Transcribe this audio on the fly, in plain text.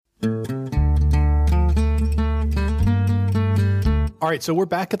All right, so we're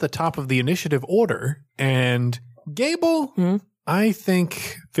back at the top of the initiative order, and Gable, I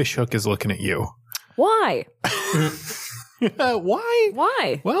think Fishhook is looking at you. Why? Why?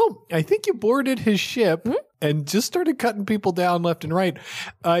 Why? Well, I think you boarded his ship and just started cutting people down left and right.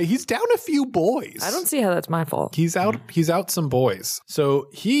 He's down a few boys. I don't see how that's my fault. He's out some boys. So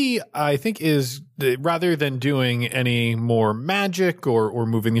he, I think, is rather than doing any more magic or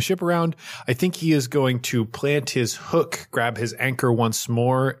moving the ship around, I think he is going to plant his hook, grab his anchor once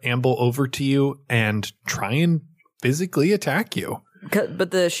more, amble over to you, and try and physically attack you.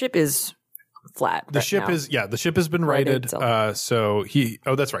 But the ship is flat. The ship now. is the ship has been righted. So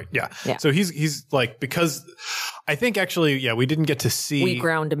that's right. Yeah. So he's like, because I think actually, we didn't get to see. We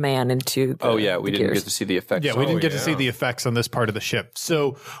ground a man into the we didn't gears. get to see the effects. Yeah, we didn't get to see the effects on this part of the ship.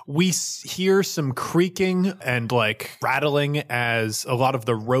 So we hear some creaking and like rattling as a lot of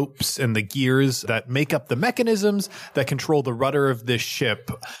the ropes and the gears that make up the mechanisms that control the rudder of this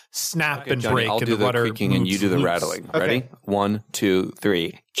ship snap and Johnny, break. I'll and do the rudder creaking and you do the moves rattling. loose. Ready? 1, 2,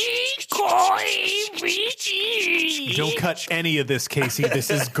 3. Don't cut any of this, Casey. This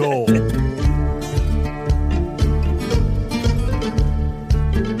is gold.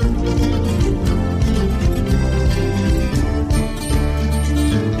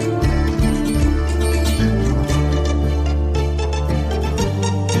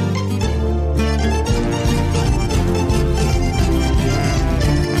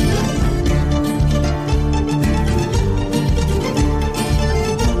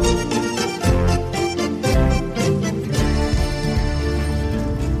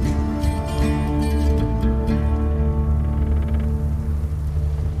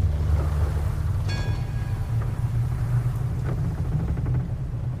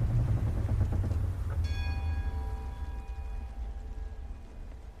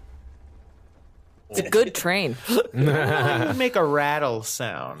 It's a good train. It would make a rattle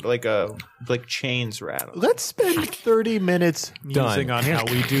sound, like chains rattle. Let's spend 30 minutes musing on how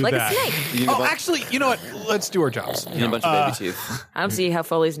we do Like a that. snake. Oh, actually, you know what? Let's do our jobs. You need a bunch of baby teeth. I don't see how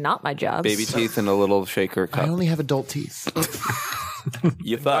Foley's not my job. Baby teeth and a little shaker cup. I only have adult teeth.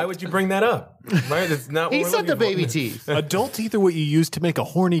 You Why thought. would you bring that up? Right? That's not what He we're said the looking for. baby teeth. Adult teeth are what you use to make a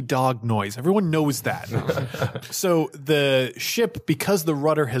horny dog noise. Everyone knows that. So the ship, because the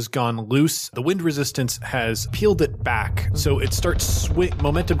rudder has gone loose, the wind resistance has peeled it back. So it starts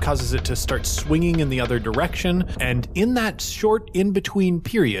momentum causes it to start swinging in the other direction. And in that short in-between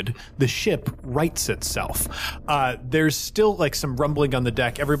period, the ship rights itself. There's still like some rumbling on the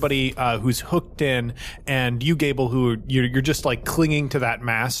deck. Everybody who's hooked in, and you, Gable, who you're just like clinging to that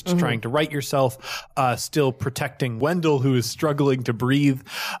mast, trying to right yourself, still protecting Wendell, who is struggling to breathe.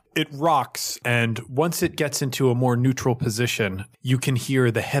 It rocks, and once it gets into a more neutral position, you can hear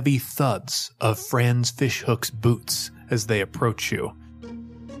the heavy thuds of Franz Fishhook's boots as they approach you.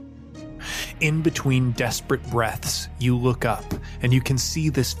 In between desperate breaths, you look up, and you can see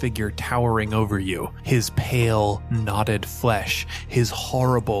this figure towering over you. His pale, knotted flesh, his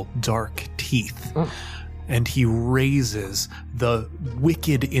horrible, dark teeth. And he raises the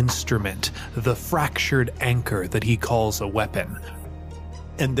wicked instrument, the fractured anchor that he calls a weapon.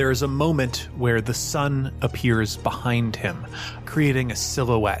 And there's a moment where the sun appears behind him, creating a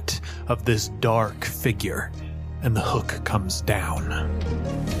silhouette of this dark figure, and the hook comes down.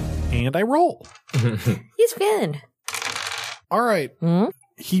 And I roll. He's Finn. All right.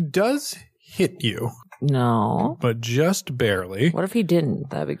 He does hit you, No. but just barely. What if he didn't?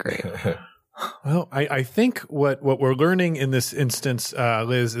 That'd be great. Well, I think what we're learning in this instance,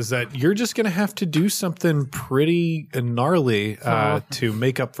 Liz, is that you're just going to have to do something pretty gnarly to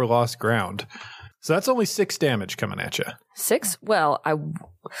make up for lost ground. So that's only 6 damage coming at you. 6? Well,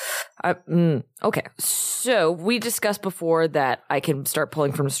 okay. So we discussed before that I can start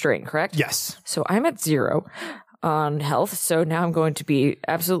pulling from a string, correct? Yes. So I'm at 0 on health. So now I'm going to be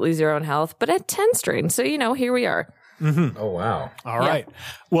absolutely 0 on health, but at 10 strain. So, here we are. Oh, wow. All right.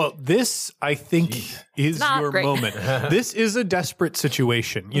 Well, this, I think, is Not your great. moment. This is a desperate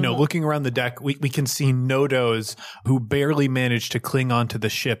situation. Looking around the deck, we can see Nodos, who barely managed to cling onto the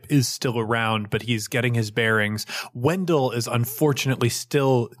ship, is still around, but he's getting his bearings. Wendell is unfortunately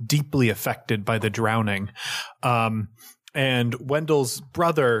still deeply affected by the drowning. And Wendell's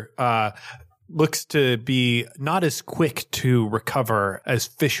brother, looks to be not as quick to recover as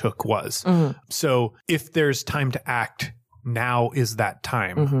Fishhook was. So if there's time to act, now is that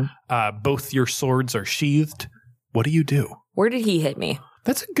time. Both your swords are sheathed. What do you do? Where did he hit me?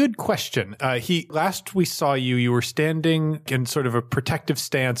 That's a good question. Last we saw you were standing in sort of a protective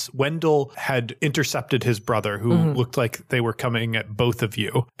stance. Wendell had intercepted his brother, who looked like they were coming at both of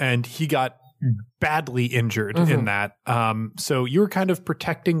you, and he got badly injured in that. So you were kind of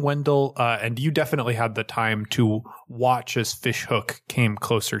protecting Wendell, and you definitely had the time to watch as Fishhook came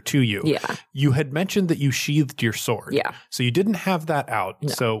closer to you. Yeah. You had mentioned that you sheathed your sword. Yeah. So you didn't have that out. No.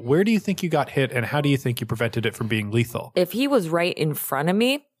 So where do you think you got hit, and how do you think you prevented it from being lethal? If he was right in front of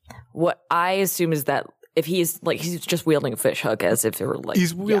me, what I assume is that if he's just wielding a fish hook as if it were like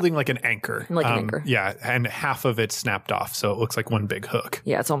He's wielding like an anchor. Like an anchor. Yeah, and half of it snapped off, so it looks like one big hook.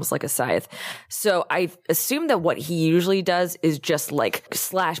 Yeah, it's almost like a scythe. So I assume that what he usually does is just like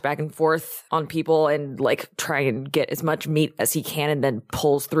slash back and forth on people and like try and get as much meat as he can and then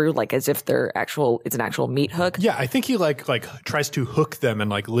pulls through like as if it's an actual meat hook. Yeah, I think he like tries to hook them and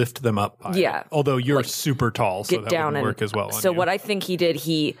like lift them up. Yeah. Although you're super tall, so Get that down wouldn't and work as well. So what I think he did,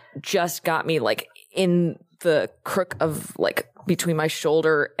 he just got me like in the crook of like between my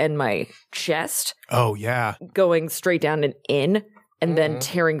shoulder and my chest, Oh yeah. going straight down and in, and then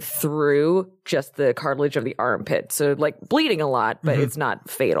tearing through just the cartilage of the armpit. So like bleeding a lot, but it's not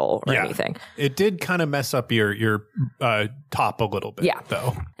fatal or Yeah. anything. It did kind of mess up your top a little bit, Yeah.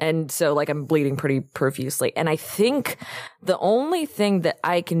 though. And so like I'm bleeding pretty profusely. And I think the only thing that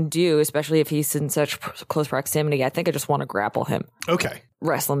I can do, especially if he's in such close proximity, I think I just want to grapple him, Okay.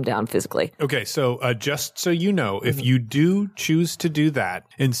 wrestle him down physically. Okay, so just so you know, if you do choose to do that,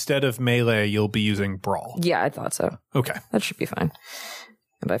 instead of melee, you'll be using brawl. Yeah, I thought so. Okay. That should be fine.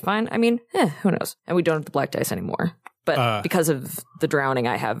 And by fine, I mean, who knows? And we don't have the black dice anymore. But because of the drowning,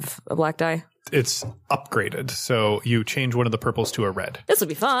 I have a black die. It's upgraded, so you change one of the purples to a red. This will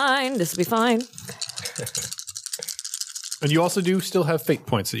be fine. This will be fine. And you also do still have fate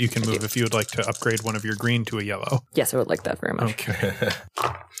points that you can move if you would like to upgrade one of your green to a yellow. Yes, I would like that very much. Okay.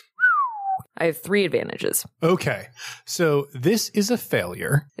 I have 3 advantages. Okay. So this is a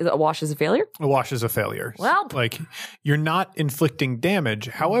failure. Is it a wash as a failure? A wash is a failure. Well. Like, you're not inflicting damage.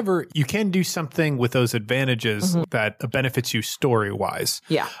 However, you can do something with those advantages that benefits you story-wise.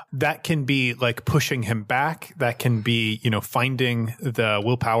 Yeah. That can be like pushing him back. That can be, finding the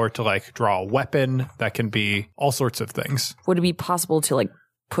willpower to like draw a weapon. That can be all sorts of things. Would it be possible to like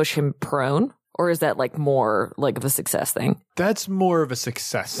push him prone? Or is that like more like of a success thing? That's more of a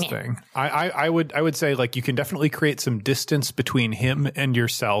success thing. I would say like you can definitely create some distance between him and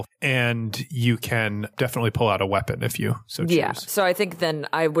yourself, and you can definitely pull out a weapon if you so choose. Yeah. So I think then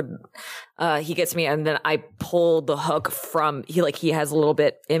I would, he gets me and then I pull the hook from, he has a little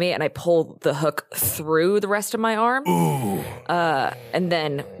bit in me and I pull the hook through the rest of my arm. Ooh. And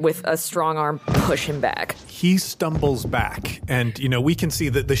then with a strong arm, push him back. He stumbles back, and we can see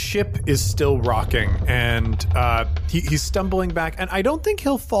that the ship is still rocking, and he's stumbling back, and I don't think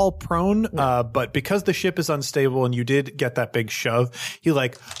he'll fall prone, but because the ship is unstable and you did get that big shove, he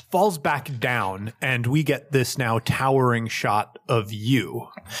like falls back down, and we get this now towering shot of you,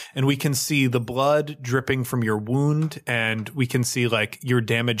 and we can see the blood dripping from your wound, and we can see like your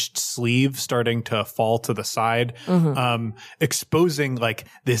damaged sleeve starting to fall to the side, exposing like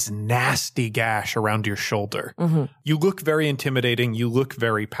this nasty gash around your shoulder. You look very intimidating. You look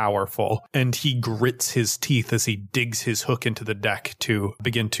very powerful. And he grits his teeth as he digs his hook into the deck to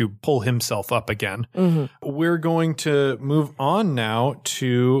begin to pull himself up again. We're going to move on now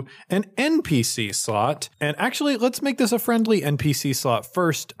to an NPC slot. And actually, let's make this a friendly NPC slot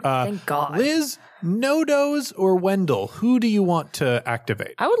first. Thank God. Liz, Nodos, or Wendell, who do you want to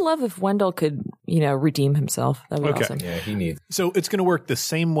activate? I would love if Wendell could, redeem himself. That would be awesome. Yeah, he needs. So it's going to work the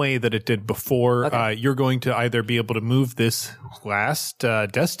same way that it did before. You're going to either be able to move this last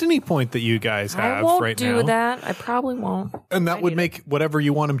destiny point that you guys have I won't right do now. that. I probably won't. And that would make whatever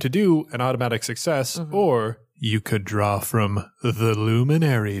you want him to do an automatic success, or you could draw from the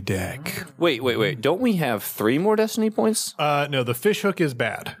Luminary deck. Wait. Don't we have 3 more destiny points? No, the fish hook is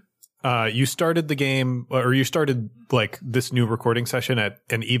bad. You started the game, or you started like this new recording session at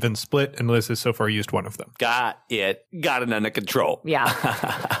an even split, and Liz has so far used one of them. Got it under control.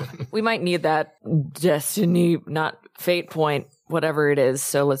 Yeah. We might need that destiny, not fate point, whatever it is.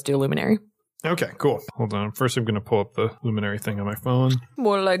 So let's do Luminary. Okay, cool. Hold on. First, I'm going to pull up the Luminary thing on my phone.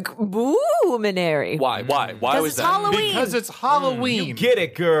 More like Boominary. Why Because was it's that? Halloween. Because it's Halloween. You get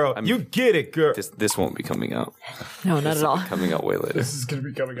it, girl. You get it, girl. This won't be coming out. No, not at all. Coming out way later. This is going to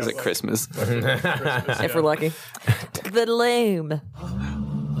be coming out. Is it Christmas? If we're lucky. The Loom.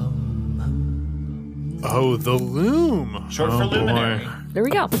 Oh, the Loom. Short for Luminary. There we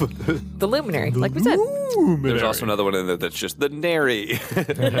go. The Luminary, like we said. There's also another one in there that's just the nary.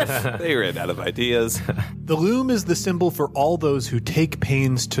 They ran out of ideas. The loom is the symbol for all those who take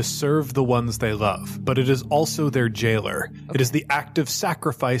pains to serve the ones they love, but it is also their jailer. It is the act of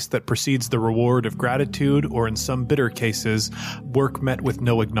sacrifice that precedes the reward of gratitude, or in some bitter cases, work met with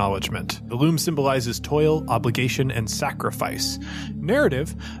no acknowledgement. The loom symbolizes toil, obligation, and sacrifice.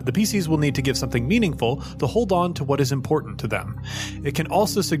 Narrative, the PCs will need to give something meaningful to hold on to what is important to them. It can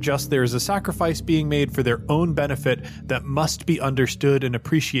also suggest there is a sacrifice being made for their own benefit that must be understood and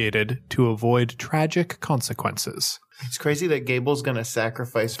appreciated to avoid tragic consequences. It's crazy that Gable's going to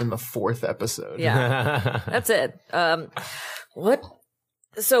sacrifice from the 4th episode. Yeah, that's it. What?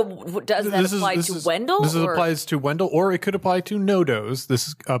 So does that apply to Wendell? This applies to Wendell, or it could apply to Nodos.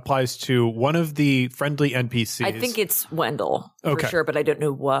 This applies to one of the friendly NPCs. I think it's Wendell Okay. for sure, but I don't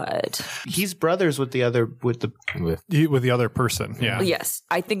know what. He's brothers with the other with with the other person. Yeah. Yes,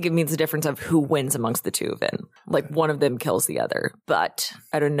 I think it means the difference of who wins amongst the two of them. Like one of them kills the other, but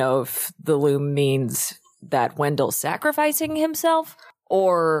I don't know if the loom means that Wendell's sacrificing himself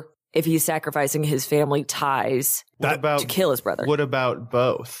or if he's sacrificing his family ties to kill his brother. What about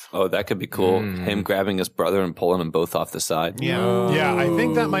both? Oh, that could be cool. Him grabbing his brother and pulling them both off the side. Yeah. Yeah, I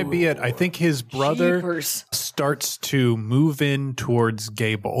think that might be it. I think his brother Jeepers. starts to move in towards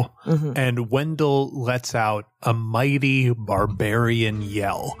Gable, and Wendell lets out a mighty barbarian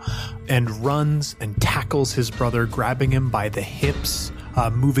yell and runs and tackles his brother, grabbing him by the hips,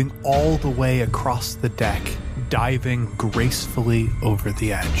 moving all the way across the deck, diving gracefully over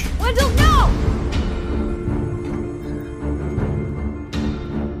the edge. Wendell, no!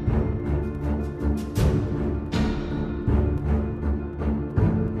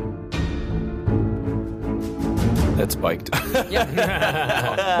 That spiked.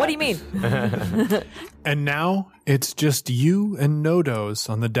 What do you mean? And now it's just you and Nodos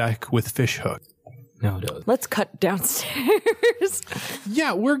on the deck with Fishhook. Let's cut downstairs.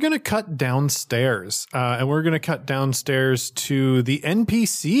 Yeah, we're going to cut downstairs. And we're going to cut downstairs to the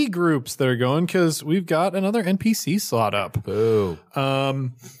NPC groups that are going, because we've got another NPC slot up. Boo.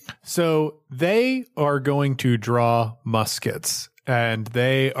 So they are going to draw muskets, and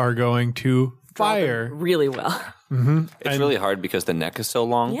they are going to fire. Really well. It's really hard because the neck is so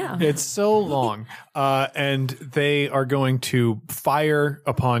long. Yeah. It's so long. And they are going to fire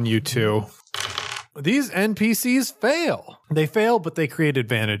upon you two. These NPCs fail. They fail, but they create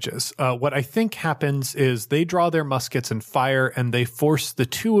advantages. What I think happens is they draw their muskets and fire, and they force the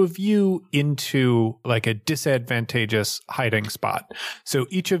two of you into like a disadvantageous hiding spot. So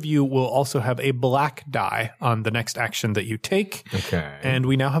each of you will also have a black die on the next action that you take. Okay. And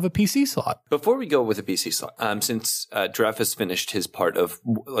we now have a PC slot. Before we go with the PC slot, since Dreff has finished his part of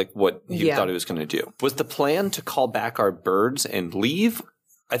like what he thought he was going to do, was the plan to call back our birds and leave?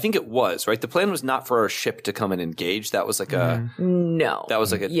 I think it was, right? The plan was not for our ship to come and engage. That was like No. that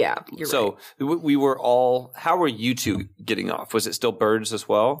was like a, Yeah, you're so we were all, how were you two getting off? Was it still birds as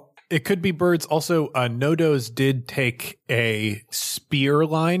well? It could be birds. Also, Nodos did take a spear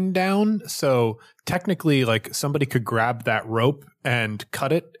line down. So technically, like somebody could grab that rope and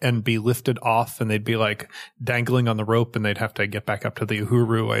cut it and be lifted off, and they'd be like dangling on the rope, and they'd have to get back up to the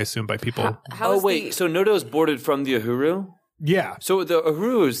Uhuru, I assume, by people. How Oh, is wait. So Nodo's boarded from the Uhuru? Yeah. So the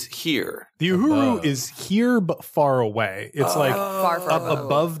Uhuru is here. The Uhuru is here, but far away. It's like far up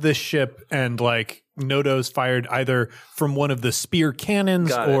above the ship, and like Nodo's fired either from one of the spear cannons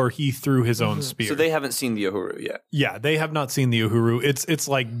Got it. or he threw his own spear. So they haven't seen the Uhuru yet. Yeah, they have not seen the Uhuru. It's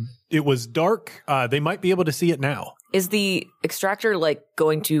like it was dark. They might be able to see it now. Is the extractor like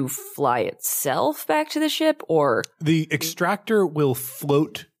going to fly itself back to the ship, or The extractor will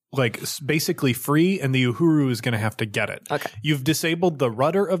float like basically free, and the Uhuru is going to have to get it. Okay. You've disabled the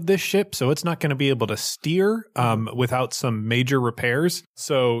rudder of this ship, so it's not going to be able to steer without some major repairs.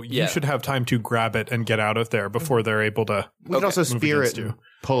 So you Yeah. should have time to grab it and get out of there before they're able to. We could also move against against it and you.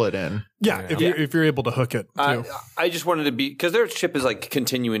 pull it in. Yeah, if you're able to hook it too. I just wanted to be, because their ship is like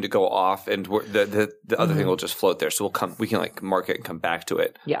continuing to go off, and the other thing will just float there. So we can like mark it and come back to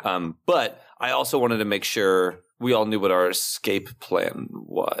it. Yeah. But I also wanted to make sure we all knew what our escape plan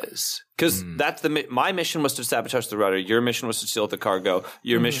was, because that's my mission was to sabotage the rudder. Your mission was to steal the cargo.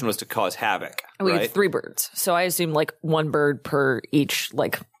 Your mission was to cause havoc. we right? have 3 birds? So I assume like 1 bird per each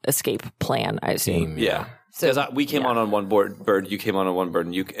like escape plan. I assume. Yeah. So- Because we came on one bird, you came on one bird,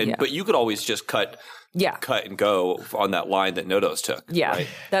 and but you could always just cut and go on that line that Nodos took. Yeah,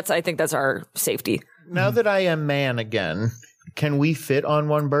 right? I think that's our safety. Now that I am man again, can we fit on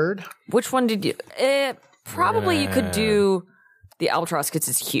one bird? Which one did you? Probably you could do the albatross because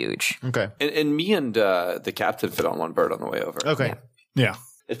it's huge. Okay. And me and the captain fit on one bird on the way over. Okay. Yeah.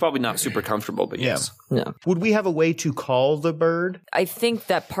 It's probably not super comfortable, but yes. No. Would we have a way to call the bird? I think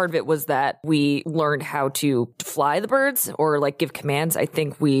that part of it was that we learned how to fly the birds or like give commands. I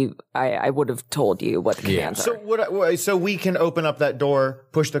think I would have told you what the commands are. So we can open up that door,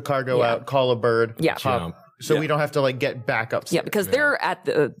 push the cargo out, call a bird, hop. So we don't have to like get back upstairs. Yeah, because they're at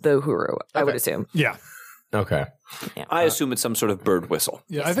the Huru, I would assume. Yeah. Okay. I assume it's some sort of bird whistle.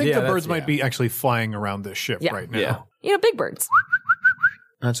 Yeah, I think the birds might be actually flying around this ship right now. Yeah. You know, big birds.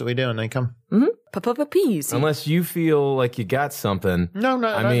 That's what we do, and they come. Peas. Unless you feel like you got something. No,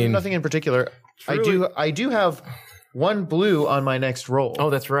 nothing in particular. Truly. I do have one blue on my next roll.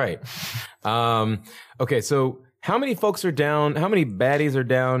 Oh, that's right. Okay, so how many folks are down? How many baddies are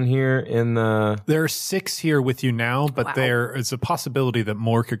down here in the... There are 6 here with you now, but there is a possibility that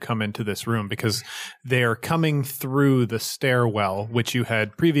more could come into this room because they are coming through the stairwell, which you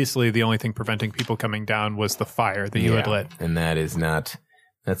had previously. The only thing preventing people coming down was the fire that you had lit. And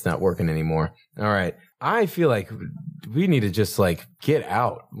that's not working anymore. All right. I feel like we need to just like get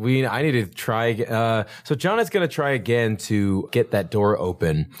out. I need to try. So John is going to try again to get that door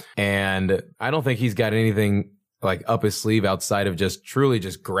open. And I don't think he's got anything like up his sleeve outside of just truly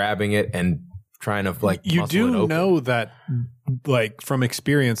just grabbing it and trying to like you muscle it do open. know that like from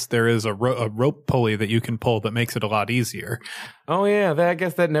experience there is a rope pulley that you can pull that makes it a lot easier. Oh yeah, I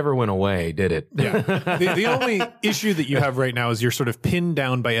guess that never went away, did it? Yeah. The only issue that you have right now is you're sort of pinned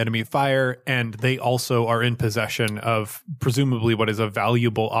down by enemy fire, and they also are in possession of presumably what is a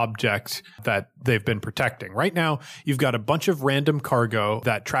valuable object that they've been protecting. Right now, you've got a bunch of random cargo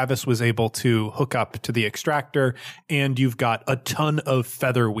that Travis was able to hook up to the extractor, and you've got a ton of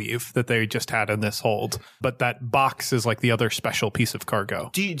feather weave that they just had in this hold. But that box is like the other special piece of cargo.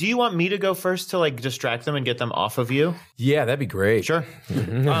 Do you want me to go first to like distract them and get them off of you? Yeah, that'd be great. Sure.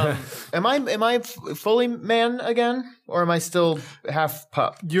 Am I fully man again, or am I still half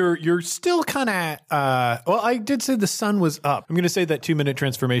pup? You're still kind of well, I did say the sun was up. I'm going to say that 2-minute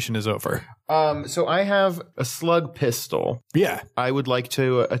transformation is over. So I have a slug pistol. Yeah. I would like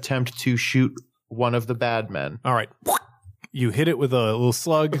to attempt to shoot one of the bad men. All right. You hit it with a little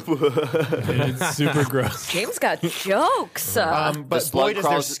slug. It's super gross. James got jokes. But boy, does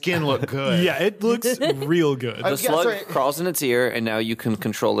their skin look good. Yeah, it looks real good. The slug crawls in its ear, and now you can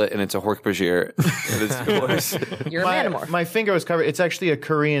control it, and it's a Hork-Bajir. And it's yours. You're a Manamorph. My finger was covered. It's actually a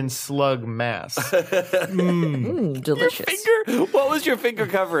Korean slug mask. Delicious. What was your finger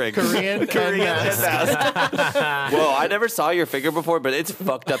covering? Korean mask. Whoa, I never saw your finger before, but it's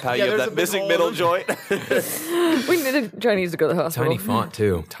fucked up how you have there's that a big missing hole middle in- joint. We need to try to go to the hospital. Tiny font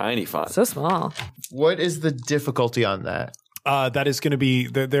too. Tiny font. So small. What is the difficulty on that? That is going to be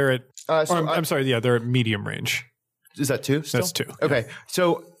they're at. So I'm sorry. Yeah, they're at medium range. Is that 2? Still? That's 2. Okay,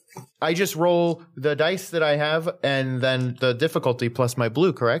 so I just roll the dice that I have, and then the difficulty plus my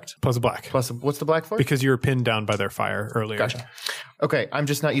blue, correct? Plus a black. Plus, what's the black for? Because you were pinned down by their fire earlier. Gotcha. Okay, I'm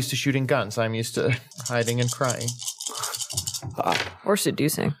just not used to shooting guns. I'm used to hiding and crying. Or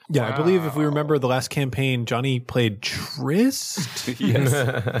seducing. Yeah, I believe if we remember the last campaign, Johnny played Trist.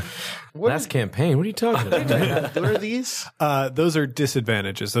 Yes. Last campaign? What are you talking about? What are these? Those are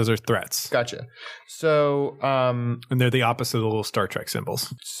disadvantages. Those are threats. Gotcha. So, And they're the opposite of the little Star Trek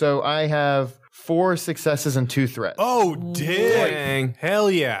symbols. so I have 4 successes and 2 threats. Oh, dang.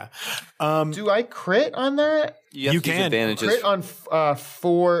 Hell yeah. Do I crit on that? You have You to use can. advantages. Crit on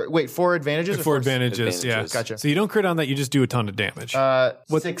 4 advantages? or For advantages, yeah. advantages. Gotcha. So you don't crit on that, you just do a ton of damage.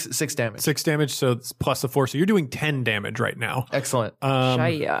 6 damage. 6 damage, so it's plus the 4. So you're doing 10 damage right now. Excellent.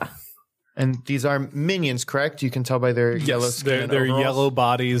 Shia. And these are minions, correct? You can tell by their yellow skin. They're overalls? yellow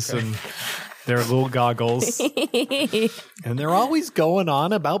bodies and their little goggles. And they're always going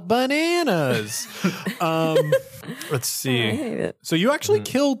on about bananas. Let's see. So you actually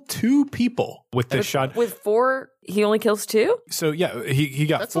killed 2 people with this shot. With 4, he only kills 2? So yeah, he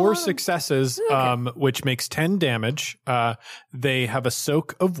got That's a 4 lot of- successes, which makes 10 damage. They have a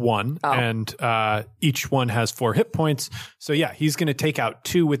soak of 1, and each one has 4 hit points. So yeah, he's going to take out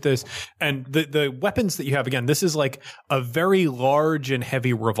 2 with this. And the weapons that you have, again, this is like a very large and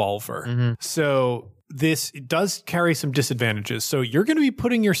heavy revolver. So this does carry some disadvantages. So you're going to be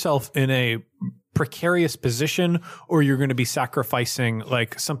putting yourself in a precarious position, or you're going to be sacrificing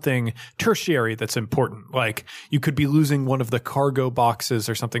like something tertiary that's important. Like you could be losing one of the cargo boxes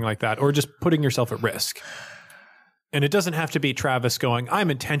or something like that, or just putting yourself at risk. And it doesn't have to be Travis going, I'm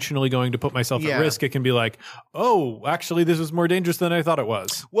intentionally going to put myself at risk. It can be like, oh, actually, this is more dangerous than I thought it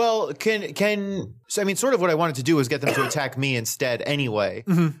was. Well, so I mean, sort of what I wanted to do was get them to attack me instead anyway.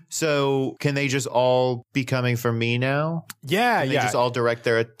 So can they just all be coming for me now? Yeah, Can they just all direct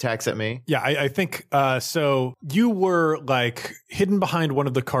their attacks at me? Yeah, I think so. You were like hidden behind one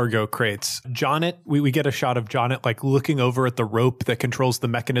of the cargo crates. Jonnet, we get a shot of Jonnet like looking over at the rope that controls the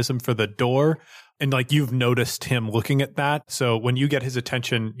mechanism for the door. And like you've noticed him looking at that. So when you get his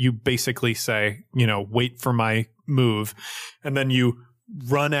attention, you basically say, wait for my move. And then you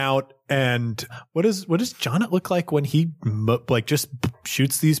run out. And what does Jonnet look like when he like just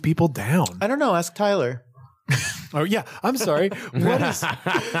shoots these people down? I don't know. Ask Tyler. Oh, yeah. I'm sorry.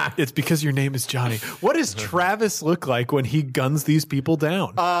 It's because your name is Johnny. What does Travis look like when he guns these people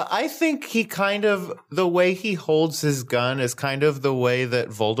down? I think the way he holds his gun is kind of the way that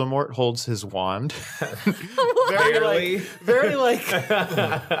Voldemort holds his wand. very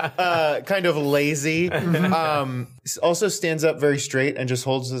kind of lazy. Also stands up very straight and just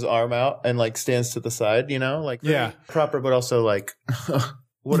holds his arm out and like stands to the side, very proper, but also like,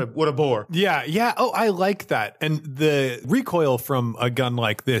 What a bore. Yeah, yeah. Oh, I like that. And the recoil from a gun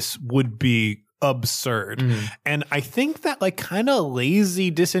like this would be absurd. And I think that like kind of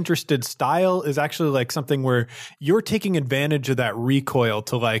lazy, disinterested style is actually like something where you're taking advantage of that recoil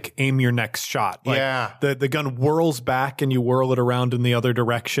to like aim your next shot. Like the gun whirls back and you whirl it around in the other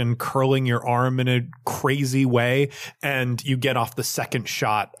direction, curling your arm in a crazy way. And you get off the second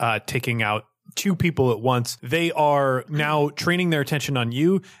shot, taking out 2 people at once. They are now training their attention on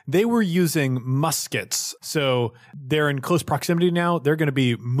you. They were using muskets. So they're in close proximity now. They're going to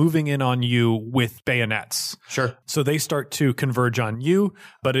be moving in on you with bayonets. Sure. So they start to converge on you,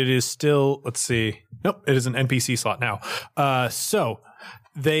 but it is still, let's see. Nope, it is an NPC slot now. So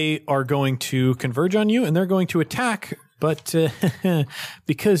they are going to converge on you and they're going to attack. But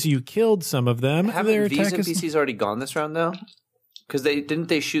because you killed some of them, haven't these NPCs already gone this round though? Because didn't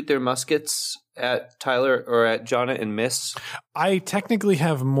they shoot their muskets at Tyler or at Jonnet and miss? I technically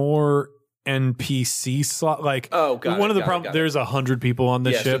have more NPC slot. Like, one of the problems, there's 100 people on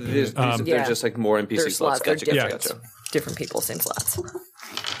the ship. So they're just like more NPC slots. Gotcha. Different people, same slots.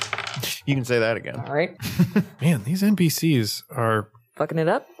 You can say that again. All right. Man, these NPCs are fucking it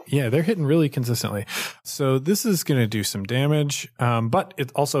up. Yeah, they're hitting really consistently. So this is going to do some damage, but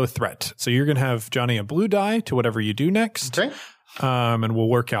it's also a threat. So you're going to have, Johnny, a blue die to whatever you do next. Okay. And we'll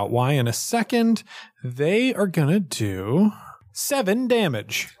work out why in a second. They are going to do 7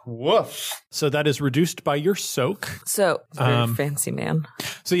 damage. Woof. So that is reduced by your soak. So, very fancy man.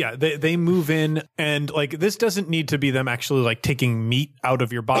 So yeah, they move in, and like this doesn't need to be them actually like taking meat out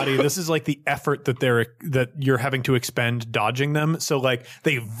of your body. This is like the effort that you're having to expend dodging them. So like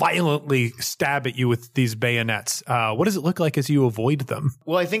they violently stab at you with these bayonets. What does it look like as you avoid them?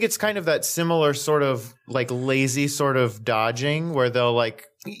 Well, I think it's kind of that similar sort of like lazy sort of dodging where they'll like,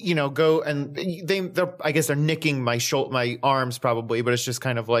 go and I guess they're nicking my arms probably, but it's just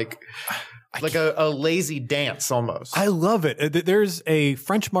kind of like a lazy dance almost. I love it. There's a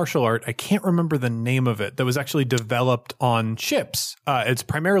French martial art, I can't remember the name of it, that was actually developed on ships. It's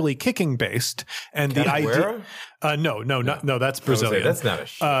primarily kicking based, and the idea. No, that's Brazilian. That's not a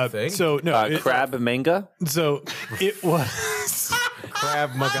ship thing. So no, Crab manga. So it was.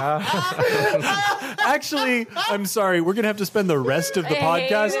 Crab Maga. Actually, I'm sorry. We're going to have to spend the rest of the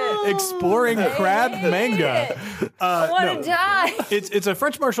podcast exploring crab manga. I want to die. It's a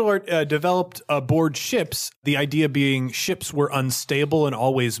French martial art developed aboard ships. The idea being ships were unstable and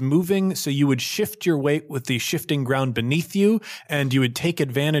always moving. So you would shift your weight with the shifting ground beneath you, and you would take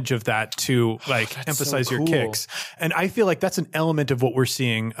advantage of that to like emphasize your kicks. And I feel like that's an element of what we're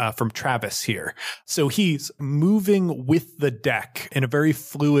seeing from Travis here. So he's moving with the deck in a very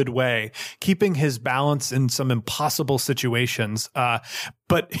fluid way, keeping his balance in some impossible situations.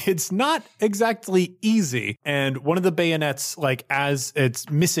 But it's not exactly easy. And one of the bayonets, like as it's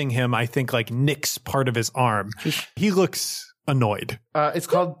missing him, I think like nicks part of his arm. He looks annoyed. It's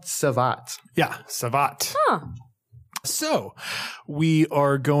called Savat. Yeah, Savat. Huh. So we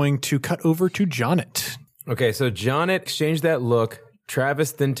are going to cut over to Jonnet. Okay, so Jonnet exchanged that look.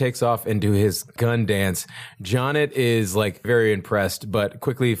 Travis then takes off and do his gun dance. Jonnet is like very impressed, but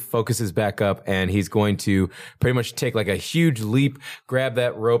quickly focuses back up, and he's going to pretty much take like a huge leap, grab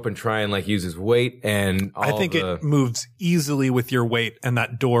that rope, and try and like use his weight. And I think it moves easily with your weight, and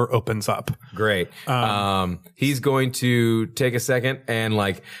that door opens up. Great. He's going to take a second and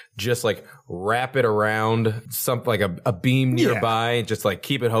like just like wrap it around something like a beam nearby, and just like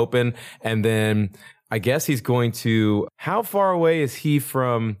keep it open, and then I guess he's going to. How far away is he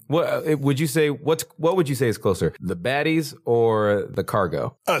from? What would you say? What would you say is closer, the baddies or the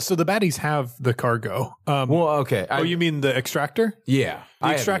cargo? So the baddies have the cargo. Well, okay. You mean the extractor? Yeah,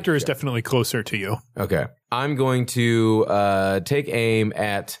 The extractor is definitely closer to you. Okay. I'm going to take aim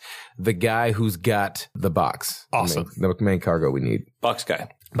at the guy who's got the box. Awesome. The main cargo we need. Box guy.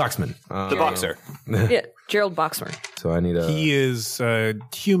 Boxman. The boxer. Yeah, Gerald Boxmer. So I need a... He is a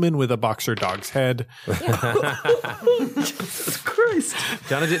human with a boxer dog's head. Jesus Christ.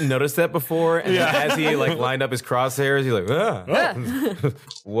 Jonah didn't notice that before. And as he lined up his crosshairs, he's like,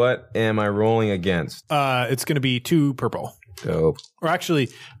 What am I rolling against? It's going to be 2 purple. Dope. Or actually...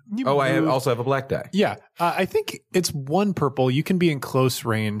 I also have a black die. Yeah, I think it's 1 purple. You can be in close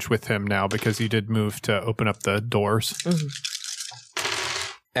range with him now because you did move to open up the doors.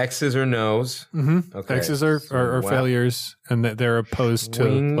 X's or no's. Mm-hmm. Okay. X's are failures, and they're opposed to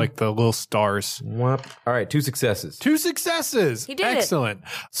like the little stars. All right, 2 successes. 2 successes. He did it. Excellent.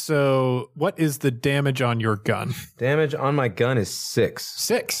 So, what is the damage on your gun? Damage on my gun is 6.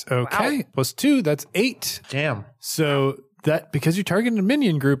 6. Okay. Wow. Plus 2, that's 8. Damn. So that because you targeted a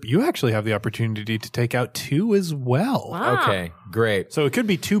minion group, you actually have the opportunity to take out 2 as well. Wow. Okay, great. So it could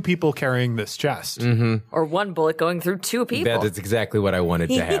be 2 people carrying this chest. Mm-hmm. Or 1 bullet going through 2 people. That is exactly what I wanted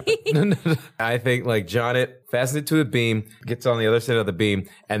to happen. I think Jonnet fastens it to the beam, gets on the other side of the beam,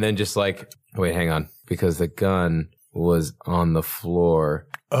 and then just wait, hang on, because the gun was on the floor.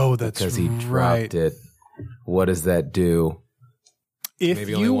 Oh, that's because he right. dropped it. What does that do? If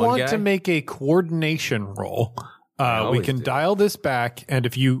Maybe only you one want guy? to make a coordination roll, we always can do. dial this back. And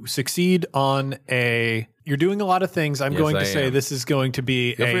if you succeed on you're doing a lot of things. I'm Yes, going to I say am. this is going to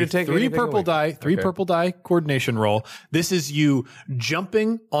be Feel free a to take 3 anything purple away. die, 3 Okay. purple die coordination roll. This is you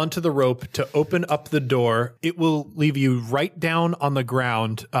jumping onto the rope to open up the door. It will leave you right down on the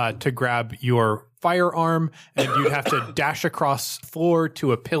ground to grab your firearm, and you'd have to dash across floor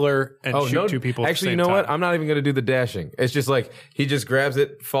to a pillar and shoot 2 people. Actually, at you the know same what? time. I'm not even going to do the dashing. It's just he just grabs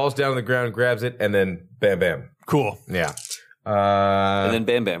it, falls down on the ground, grabs it, and then bam, bam. Cool. Yeah. And then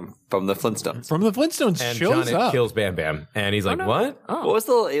Bam Bam from the Flintstones. From the Flintstones And shows Jonnet up. kills Bam Bam, and he's like, "What? What was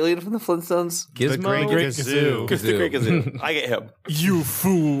the little alien from the Flintstones? Gizmo? Great Gazoo. The Great Gazoo. I get him. You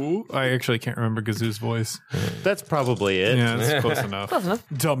fool. I actually can't remember Gazoo's voice. That's probably it. Yeah, that's close enough.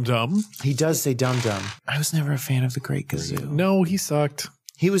 Dum Dum. He does say dum dum. I was never a fan of the Great Gazoo. No, he sucked.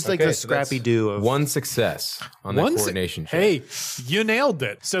 He was like Okay, the so Scrappy Doo of 1 success on that coordination check. Hey, you nailed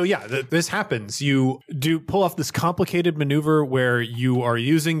it. So yeah, this happens. You do pull off this complicated maneuver where you are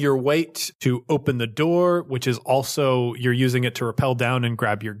using your weight to open the door, which is also you're using it to rappel down and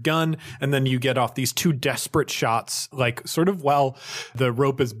grab your gun, and then you get off these 2 desperate shots, sort of while the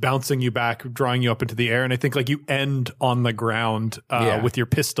rope is bouncing you back, drawing you up into the air, and I think you end on the ground with your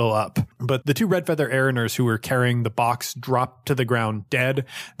pistol up. But the 2 Red Feather Araners who were carrying the box drop to the ground dead.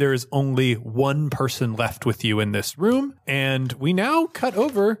 There is only 1 person left with you in this room, and we now cut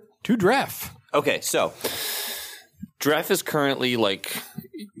over to Dref. Okay, so Dref is currently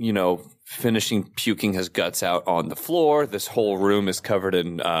finishing puking his guts out on the floor. This whole room is covered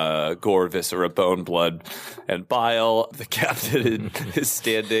in gore, viscera, bone, blood, and bile. The captain is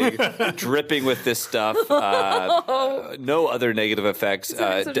standing, dripping with this stuff. No other negative effects.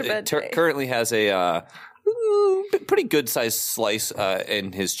 Such a bad day. Currently has a pretty good sized slice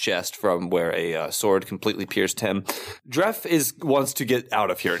in his chest from where a sword completely pierced him. Dref wants to get out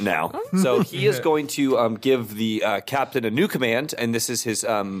of here now, so he is going to give the captain a new command, and this is his.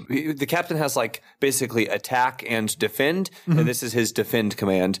 The captain has basically attack and defend, and this is his defend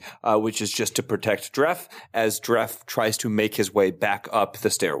command, which is just to protect Dref as Dref tries to make his way back up the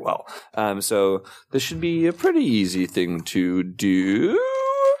stairwell. So this should be a pretty easy thing to do.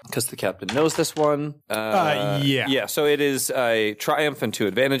 Because the captain knows this one. Yeah, so it is a triumph and 2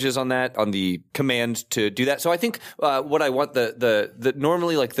 advantages on that, on the command to do that. So I think what I want, the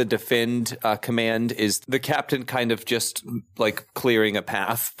normally the defend command is the captain kind of just clearing a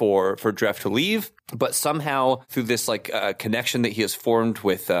path for Dref to leave. But somehow through this connection that he has formed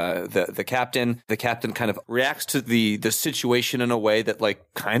with the captain kind of reacts to the situation in a way that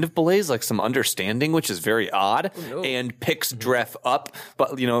kind of belays some understanding, which is very odd, and picks Dref up,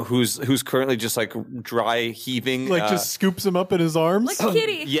 but who's currently just dry heaving, just scoops him up in his arms. Like a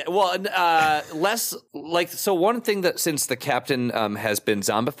kitty. Yeah, well, less so. One thing that since the captain has been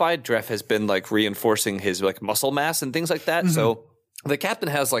zombified, Dref has been reinforcing his muscle mass and things like that. So the captain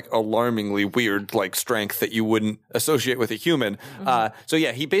has like alarmingly weird like strength that you wouldn't associate with a human. So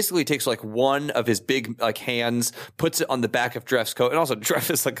yeah, he basically takes like one of his big like hands, puts it on the back of Dreff's coat, and also Dreff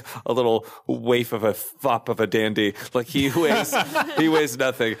is like a little waif of a fop of a dandy. Like he weighs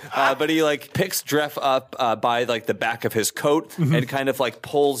nothing. But he like picks Dreff up by like the back of his coat and kind of like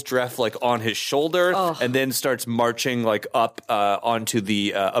pulls Dreff like on his shoulder and then starts marching like up onto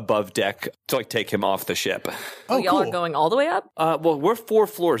the above deck to like take him off the ship. Y'all are going all the way up? Well, we're 4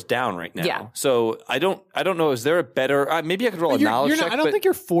 floors down right now. Yeah. So I don't know. Is there a better? Maybe I could roll a knowledge check. I don't think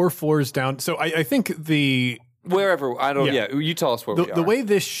you're 4 floors down. So I think wherever I don't. Yeah. You tell us where we are. The way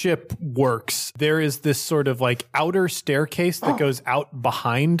this ship works, there is this sort of like outer staircase that goes out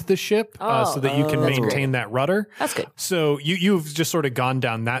behind the ship, so that you can maintain that rudder. That's good. So you've just sort of gone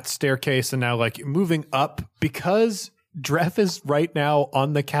down that staircase, and now like moving up because Dreff is right now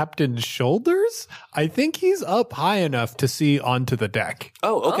on the captain's shoulders. I think he's up high enough to see onto the deck.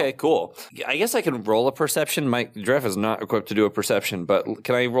 Oh, okay, cool. I guess I can roll a perception. Dreff is not equipped to do a perception, but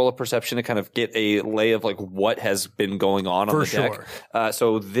can I roll a perception to kind of get a lay of like what has been going on the deck?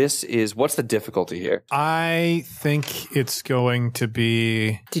 So this is, what's the difficulty here? I think it's going to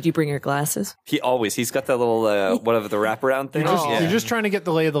be... Did you bring your glasses? He's got that little, whatever the wraparound thing. You're just trying to get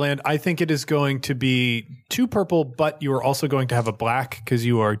the lay of the land. I think it is going to be 2 purple, but you are also going to have a black because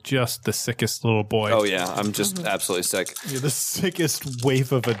you are just the sickest little boy. Oh yeah, I'm just absolutely sick. You're the sickest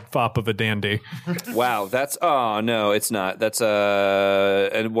waif of a fop of a dandy. Wow, that's no, it's not. That's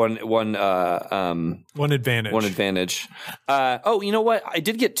and one advantage. One advantage. You know what? I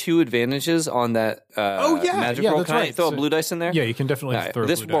did get 2 advantages on that. Magic roll. Can I throw a blue dice in there? Yeah, you can definitely throw.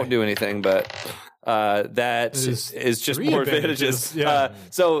 This won't do anything, but. That is just more advantages. Yeah.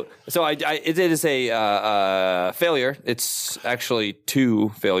 So it is a failure. It's actually 2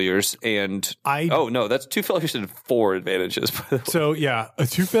 failures, and that's 2 failures and 4 advantages. So yeah,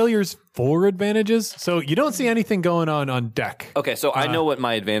 2 failures, 4 advantages. So you don't see anything going on deck. Okay, so I know what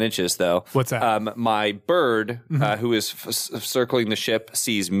my advantage is, though. What's that? My bird, who is circling the ship,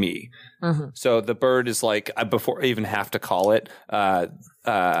 sees me. So the bird is like before I even have to call it.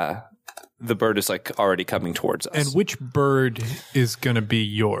 The bird is like already coming towards us. And which bird is going to be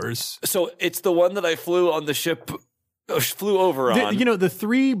yours? So it's the one that I flew on the ship, flew over on. The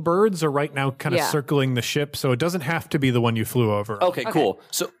 3 birds are right now kind of circling the ship, so it doesn't have to be the one you flew over. Okay, cool.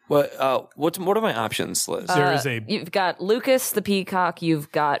 So what are my options, Liz? You've got Lucas the peacock,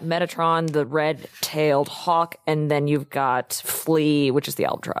 you've got Metatron the red-tailed hawk, and then you've got Flea, which is the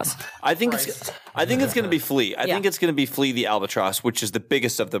albatross. I think it's going to be Flea. I think it's going to be Flea the albatross, which is the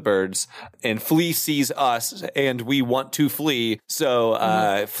biggest of the birds. And Flea sees us, and we want to flee.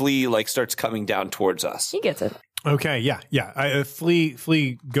 So Flea like starts coming down towards us. He gets it. Okay, yeah.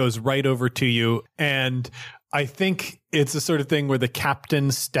 Flea goes right over to you, and I think it's the sort of thing where the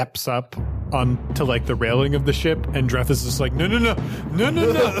captain steps up onto like the railing of the ship, and Dreff is just like, no.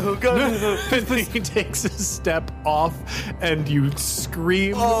 Oh, God, no. And then he takes a step off, and you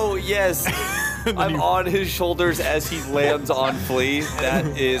scream. Oh, yes. I'm on his shoulders as he lands on Flea. That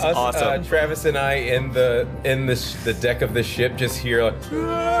is awesome. Travis and I in the deck of the ship just hear like.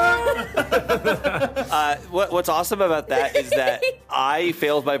 What's awesome about that is that I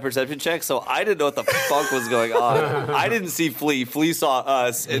failed my perception check, so I didn't know what the fuck was going on. I didn't see Flea. Flea saw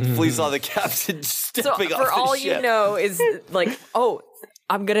us, and Flea saw the captain stepping off the ship. So for all you know is like,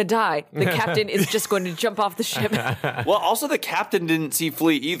 I'm going to die. The captain is just going to jump off the ship. Well, also the captain didn't see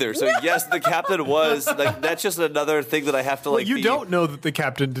Flea either. So yes, the captain was like, that's just another thing that I have to like. You don't know that the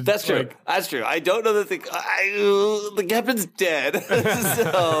captain did. That's true. That's true. I don't know that the captain's dead.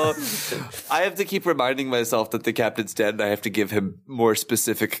 So I have to keep reminding myself that the captain's dead, and I have to give him more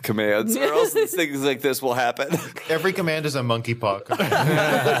specific commands, or else things like this will happen. Every command is a monkey paw.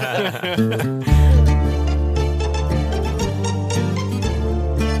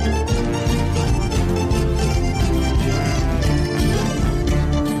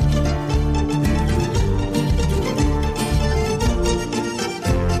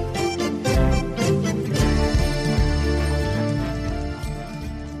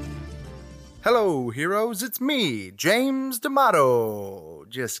 Hello, heroes, it's me, James D'Amato.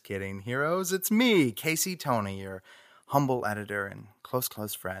 Just kidding, heroes, it's me, Casey Tony, your humble editor and close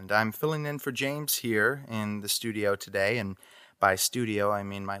friend. I'm filling in for James here in the studio today, and by studio I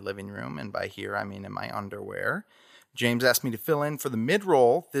mean my living room, and by here I mean in my underwear. James asked me to fill in for the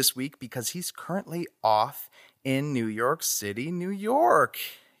mid-roll this week because he's currently off in New York City, New York,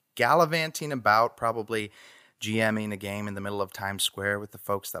 gallivanting about, probably GMing a game in the middle of Times Square with the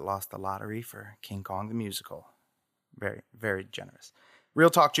folks that lost the lottery for King Kong the Musical. Very, very generous. Real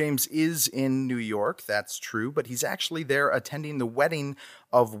Talk James is in New York, that's true, but he's actually there attending the wedding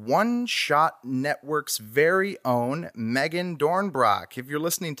of One Shot Network's very own Megan Dornbrock. If you're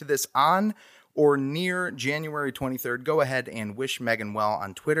listening to this on or near January 23rd, go ahead and wish Megan well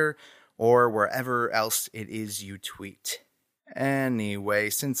on Twitter or wherever else it is you tweet. Anyway,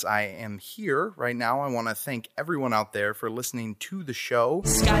 since I am here right now, I want to thank everyone out there for listening to the show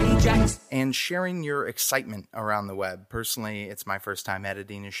and sharing your excitement around the web. Personally, it's my first time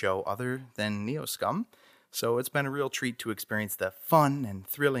editing a show other than NeoScum, so it's been a real treat to experience the fun and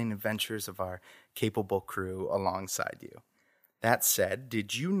thrilling adventures of our capable crew alongside you. That said,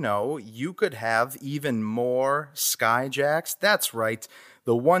 did you know you could have even more Skyjacks? That's right,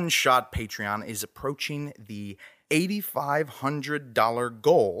 the One Shot Patreon is approaching the $8,500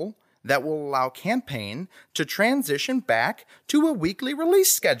 goal that will allow Campaign to transition back to a weekly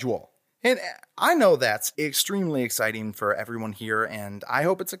release schedule. And I know that's extremely exciting for everyone here, and I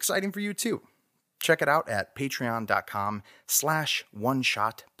hope it's exciting for you too. Check it out at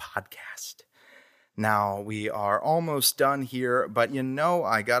patreon.com/oneshotpodcast. Now, we are almost done here, but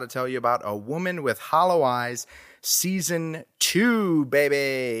I gotta tell you about A Woman with Hollow Eyes Season 2,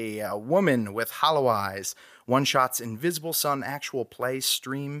 baby! A Woman with Hollow Eyes. One Shot's Invisible Sun actual play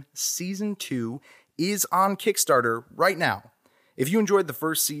stream Season 2 is on Kickstarter right now. If you enjoyed the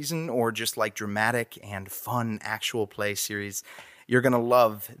first season or just like dramatic and fun actual play series, you're going to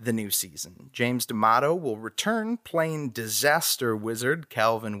love the new season. James D'Amato will return playing disaster wizard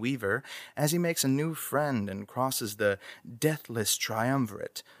Calvin Weaver as he makes a new friend and crosses the deathless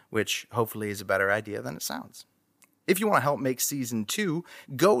triumvirate, which hopefully is a better idea than it sounds. If you want to help make Season 2,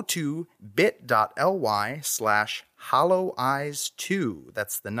 go to bit.ly/holloweyes2.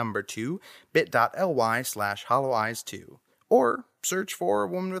 That's the number 2, bit.ly/holloweyes2. Or search for A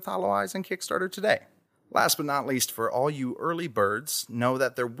Woman with Hollow Eyes on Kickstarter today. Last but not least, for all you early birds, know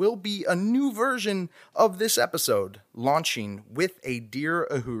that there will be a new version of this episode launching with a Dear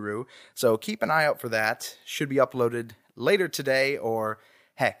Uhuru, so keep an eye out for that. Should be uploaded later today, or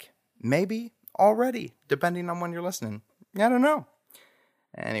heck, maybe already, depending on when you're listening. I don't know.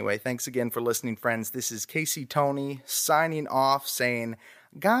 Anyway, thanks again for listening, friends. This is Casey Tony signing off, saying,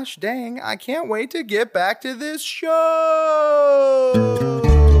 gosh dang, I can't wait to get back to this show!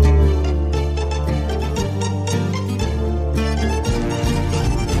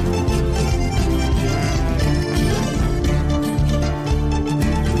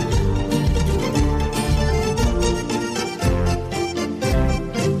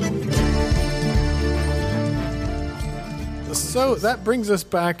 So that brings us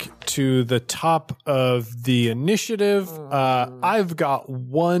back to the top of the initiative. I've got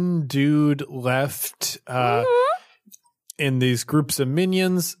one dude left in these groups of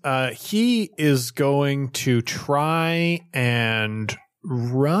minions. He is going to try and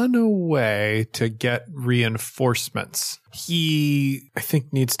run away to get reinforcements. He, I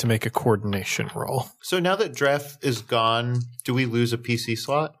think, needs to make a coordination roll. So now that Dref is gone, do we lose a PC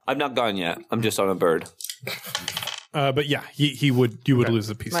slot? I'm not gone yet. I'm just on a bird. But yeah, you would lose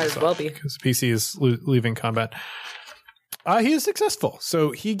the PC. Might as well be. Because PC is leaving combat. He is successful.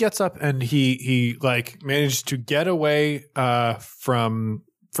 So he gets up and he managed to get away from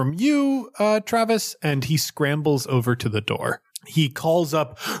you, Travis, and he scrambles over to the door. He calls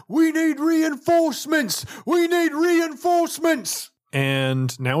up, "We need reinforcements! We need reinforcements!"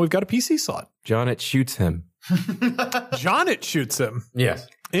 And now we've got a PC slot. Jonnet shoots him. Jonnet shoots him. Yes.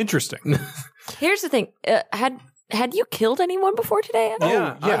 Interesting. Here's the thing. Had you killed anyone before today?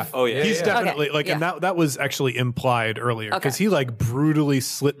 Yeah. He's definitely Okay. and that was actually implied earlier because he brutally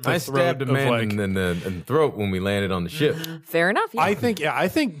slit the I throat stabbed a of man in the throat when we landed on the ship. Fair enough. Yeah. I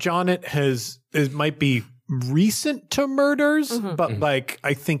think Jonnet might be recent to murders, but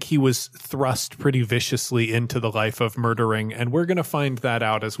I think he was thrust pretty viciously into the life of murdering, and we're gonna find that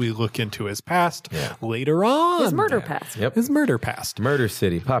out as we look into his past later on. His murder past. Yep. His murder past. Murder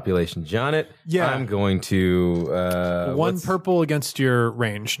City, population. Jonnet. Yeah. I'm going to One purple against your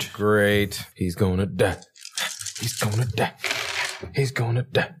ranged. Great. He's gonna die. He's gonna die. He's gonna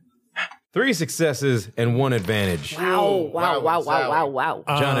die. 3 successes and 1 advantage. Wow.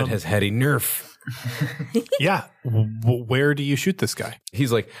 Jonnet has had a nerf. Yeah. Where do you shoot this guy?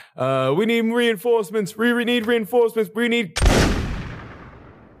 He's like, we need reinforcements. We need reinforcements. We need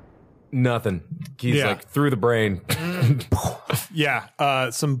nothing. He's through the brain.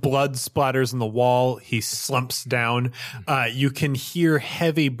 Some blood splatters on the wall. He slumps down. You can hear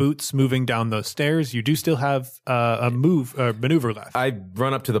heavy boots moving down those stairs. You do still have a maneuver left. I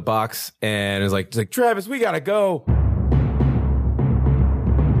run up to the box and is like, Travis, we gotta go.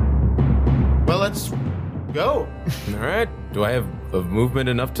 Well, let's go. All right. Do I have movement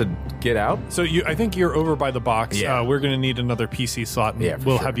enough to get out? So I think you're over by the box. Yeah. We're going to need another PC slot. And Yeah, for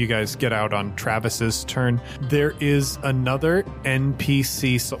we'll sure. have you guys get out on Travis's turn. There is another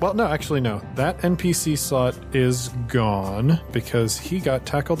NPC slot. Well, no, actually, no. That NPC slot is gone because he got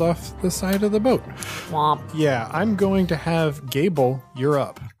tackled off the side of the boat. Womp. Yeah, I'm going to have Gable. You're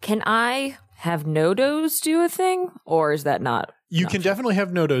up. Can I have Nodos do a thing, or is that not? You can definitely have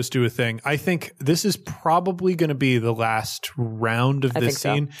Nodos do a thing. I think this is probably going to be the last round of this think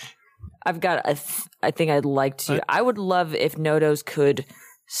so. scene. I've got I think I'd like to. I would love if Nodos could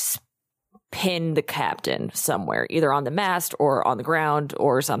pin the captain somewhere, either on the mast or on the ground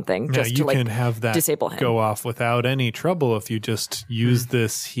or something. Yeah, Just you to can have that disable him. go off without any trouble if you just use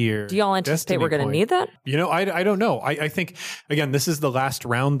this here. Do y'all anticipate we're going to need that? You know, I don't know. I think, again, this is the last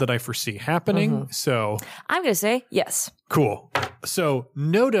round that I foresee happening. So I'm going to say yes. cool. So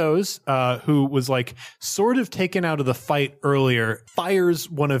Nodos, who was like sort of taken out of the fight earlier, fires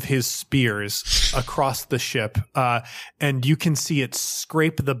one of his spears across the ship, and you can see it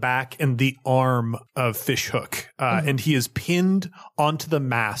scrape the back and the arm of Fishhook, and he is pinned onto the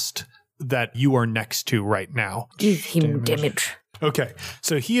mast that you are next to right now. Give him damage. Okay,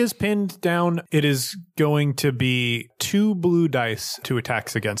 so he is pinned down. It is going to be 2 blue dice to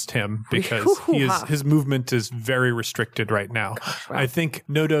attacks against him because his movement is very restricted right now. Wow. I think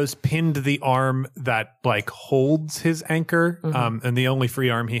Nodo's pinned the arm that like holds his anchor, and the only free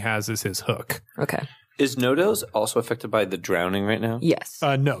arm he has is his hook. Okay. Is Nodos also affected by the drowning right now? Yes.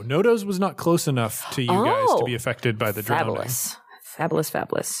 No, Nodo's was not close enough to you guys to be affected by the drowning.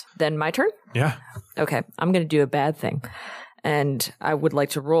 Fabulous. Then my turn? Yeah. Okay. I'm going to do a bad thing. And I would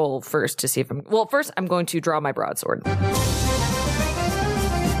like to roll first to see if I'm... Well, first I'm going to draw my broadsword.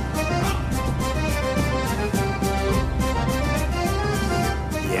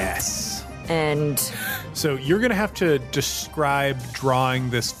 Yes. And... So you're going to have to describe drawing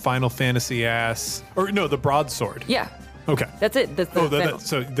this Final Fantasy the broadsword. Yeah. Okay. That's it. That's the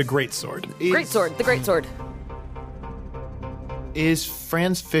So the great sword. great sword. The great sword. Is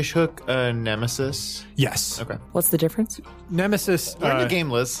Franz Fishhook a nemesis? Yes. Okay. What's the difference? Nemesis. Learn the game,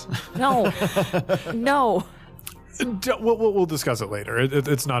 Liz. No. No. We'll discuss it later.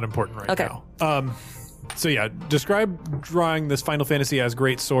 It's not important right Okay. now. So yeah, describe drawing this Final Fantasy as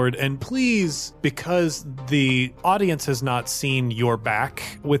great sword, and please, because the audience has not seen your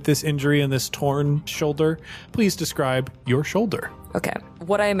back with this injury and this torn shoulder, please describe your shoulder. Okay.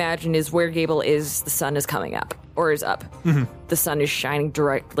 What I imagine is where Gable is, the sun is coming up, or is up. The sun is shining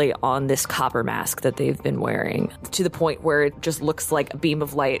directly on this copper mask that they've been wearing, to the point where it just looks like a beam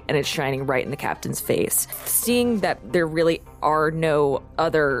of light, and it's shining right in the captain's face. Seeing that there really are no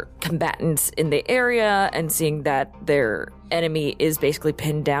other combatants in the area, and seeing that their enemy is basically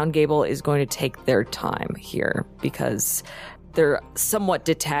pinned down, Gable is going to take their time here, because they're somewhat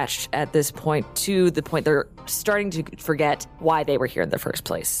detached at this point, to the point they're starting to forget why they were here in the first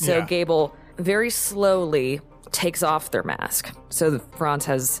place. So Yeah. Gable very slowly takes off their mask. So Franz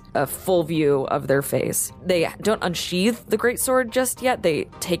has a full view of their face. They don't unsheath the greatsword just yet. They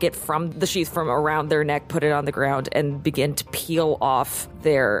take it from the sheath from around their neck, put it on the ground, and begin to peel off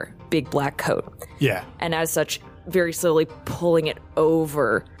their big black coat. Yeah. And as such, very slowly pulling it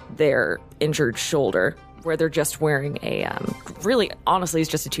over their injured shoulder, where they're just wearing a, really, honestly, it's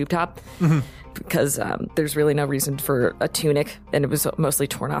just a tube top. Because there's really no reason for a tunic, and it was mostly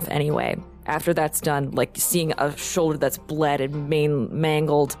torn off anyway. After that's done, like seeing a shoulder that's bled and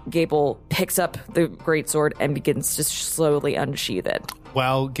mangled, Gable picks up the greatsword and begins to slowly unsheath it.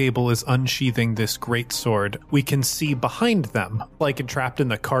 While Gable is unsheathing this great sword, we can see behind them, like entrapped in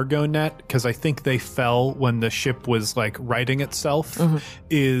the cargo net, because I think they fell when the ship was like righting itself,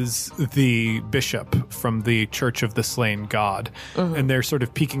 is the bishop from the Church of the Slain God. And they're sort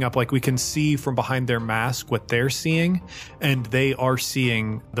of peeking up, like we can see from behind their mask what they're seeing, and they are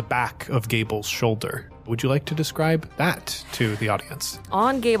seeing the back of Gable's shoulder. Would you like to describe that to the audience?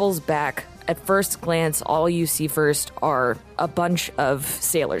 On Gable's back, at first glance, all you see first are a bunch of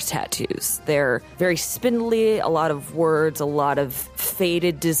sailors' tattoos. They're very spindly, a lot of words, a lot of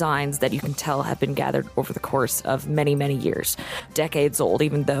faded designs that you can tell have been gathered over the course of many, many years. Decades old,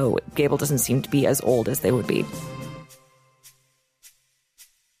 even though Gable doesn't seem to be as old as they would be.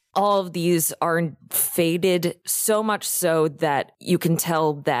 All of these are faded, so much so that you can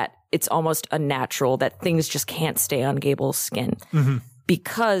tell that it's almost unnatural, that things just can't stay on Gable's skin.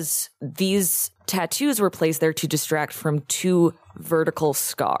 Because these tattoos were placed there to distract from 2 vertical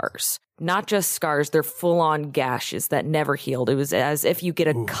scars. not just scars, they're full-on gashes that never healed. It was as if you get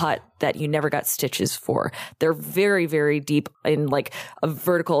a cut that you never got stitches for. They're very, very deep in like a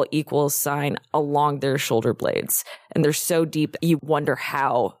vertical equals sign along their shoulder blades. And they're so deep, you wonder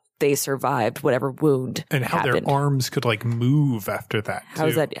how they survived whatever wound and how happened. their arms could like move after that. How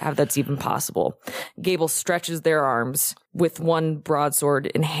that's even possible? Gable stretches their arms with one broadsword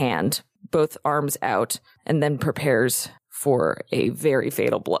in hand, both arms out, and then prepares for a very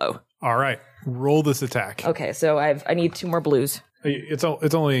fatal blow. All right, roll this attack. Okay, so I need 2 more blues. It's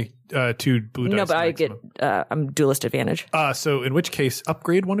only 2 blue dice. No, but I get I'm duelist advantage. So in which case,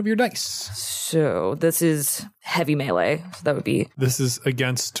 upgrade one of your dice. So this is heavy melee. So that would be This is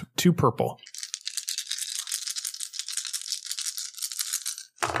against 2 purple.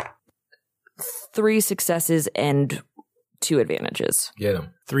 three successes and 2 advantages. Get him.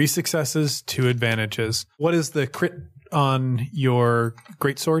 3 successes, 2 advantages. What is the crit on your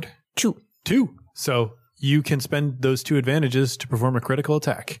greatsword? 2. 2. So you can spend those 2 advantages to perform a critical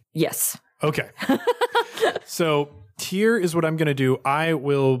attack. Yes. Okay. So here is what I'm going to do. I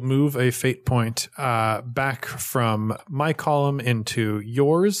will move a fate point back from my column into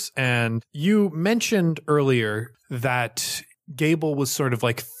yours. And you mentioned earlier that Gable was sort of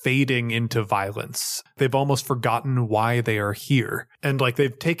like fading into violence. They've almost forgotten why they are here. And like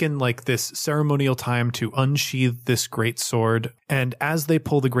they've taken like this ceremonial time to unsheath this great sword. And as they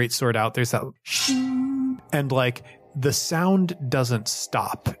pull the great sword out, there's that and like the sound doesn't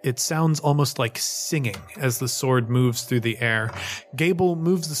stop. It sounds almost like singing as the sword moves through the air. Gable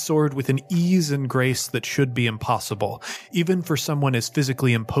moves the sword with an ease and grace that should be impossible. Even for someone as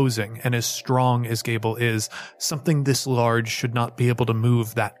physically imposing and as strong as Gable is, something this large should not be able to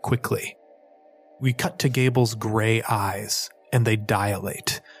move that quickly. We cut to Gable's gray eyes, and they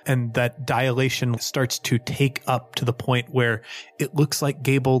dilate. And that dilation starts to take up to the point where it looks like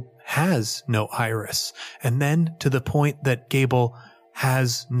Gable has no iris. And then to the point that Gable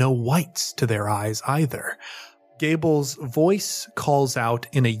has no whites to their eyes either. Gable's voice calls out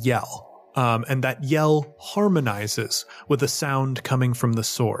in a yell. And that yell harmonizes with a sound coming from the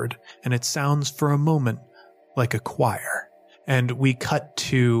sword. And it sounds for a moment like a choir. And we cut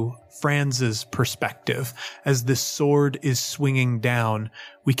to Franz's perspective. As this sword is swinging down,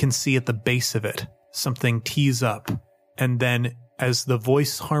 we can see at the base of it something tease up. And then as the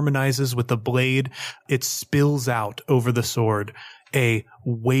voice harmonizes with the blade, it spills out over the sword a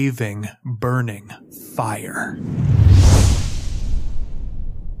waving, burning fire.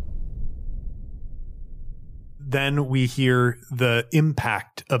 Then we hear the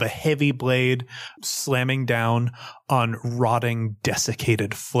impact of a heavy blade slamming down on rotting,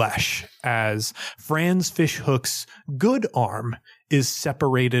 desiccated flesh as Franz Fishhook's good arm is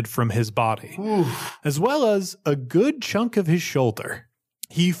separated from his body, as well as a good chunk of his shoulder.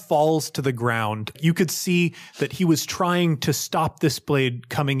 He falls to the ground. You could see that he was trying to stop this blade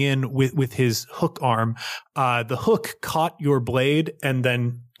coming in with his hook arm. The hook caught your blade and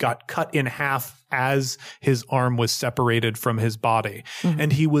then got cut in half as his arm was separated from his body. Mm-hmm.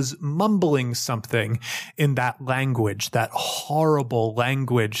 And he was mumbling something in that language, that horrible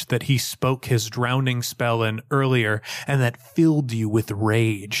language that he spoke his drowning spell in earlier, and that filled you with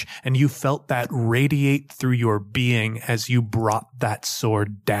rage. And you felt that radiate through your being as you brought that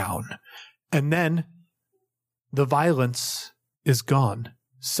sword down. And then the violence is gone.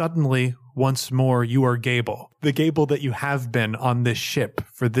 Suddenly, once more, you are Gable, the Gable that you have been on this ship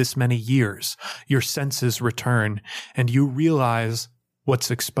for this many years. Your senses return, and you realize what's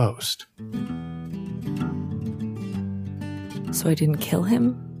exposed. So I didn't kill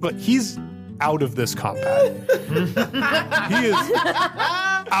him? But he's out of this combat. He is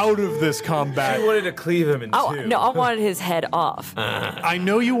out of this combat. You wanted to cleave him in two. No, I wanted his head off. I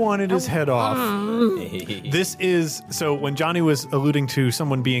know you wanted his head off. This is, so when Johnny was alluding to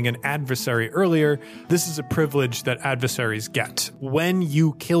someone being an adversary earlier, this is a privilege that adversaries get. When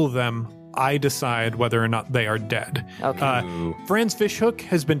you kill them, I decide whether or not they are dead. Okay. Franz Fishhook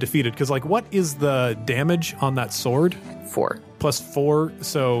has been defeated because, like, what is the damage on that sword? 4. +4,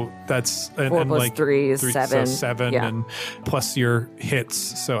 so that's 4 plus like 3 is 7. So 7, yeah. and plus your hits.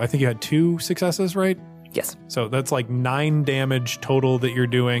 So I think you had 2 successes, right? Yes. So that's like 9 damage total that you're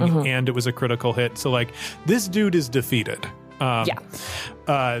doing, and it was a critical hit. So like this dude is defeated.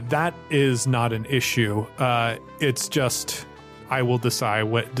 That is not an issue. It's just I will decide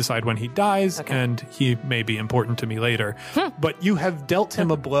when he dies, and he may be important to me later. But you have dealt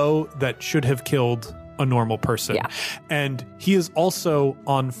him a blow that should have killed a normal person. Yeah. And he is also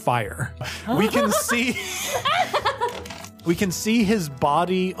on fire. We can see We can see his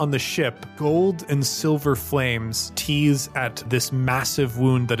body on the ship. Gold and silver flames tease at this massive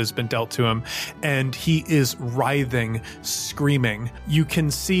wound that has been dealt to him, and he is writhing, screaming. You can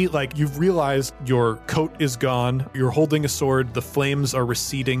see, like, you've realized your coat is gone. You're holding a sword. The flames are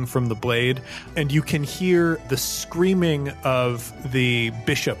receding from the blade, and you can hear the screaming of the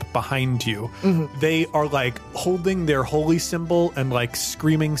bishop behind you. They are like holding their holy symbol and like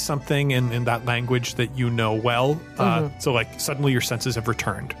screaming something in that language that you know well. So like suddenly your senses have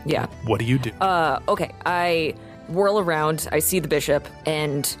returned. Yeah. What do you do? Okay. I whirl around. I see the bishop,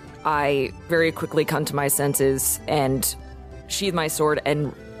 and I very quickly come to my senses and sheathe my sword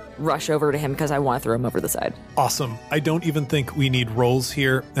and rush over to him because I want to throw him over the side. Awesome. I don't even think we need rolls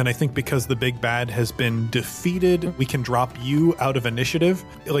here. And I think because the big bad has been defeated, we can drop you out of initiative.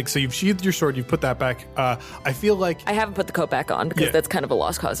 Like, so you've sheathed your sword, you've put that back. I feel like I haven't put the coat back on because that's kind of a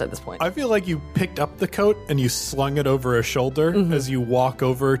lost cause at this point. I feel like you picked up the coat and you slung it over a shoulder as you walk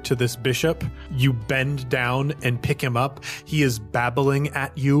over to this bishop. You bend down and pick him up. He is babbling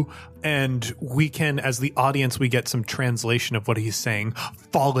at you. And we can, as the audience, we get some translation of what he's saying.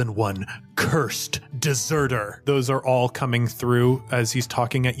 Fallen one, cursed, deserter. Those are all coming through as he's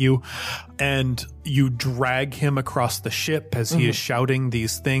talking at you. And you drag him across the ship as he is shouting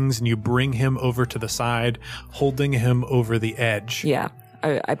these things, and you bring him over to the side, holding him over the edge. Yeah.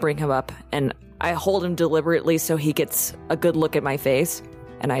 I bring him up and I hold him deliberately so he gets a good look at my face.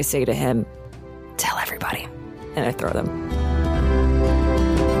 And I say to him, "Tell everybody." And I throw them.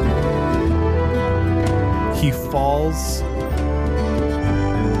 He falls.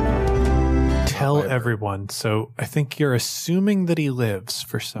 Tell everyone. So I think you're assuming that he lives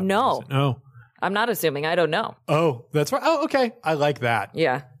for some reason. Oh. I'm not assuming. I don't know. Oh, that's right. Oh, okay. I like that.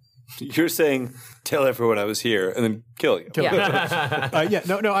 Yeah. You're saying, tell everyone I was here and then kill you. Yeah.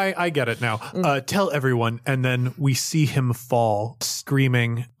 No, I get it now. Tell everyone. And then we see him fall,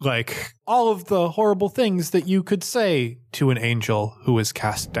 screaming like all of the horrible things that you could say to an angel who is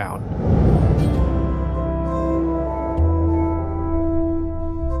cast down.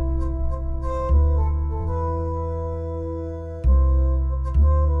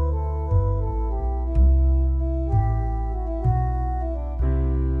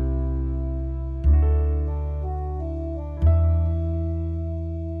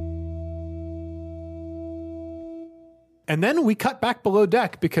 And then we cut back below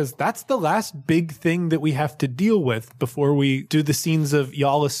deck because that's the last big thing that we have to deal with before we do the scenes of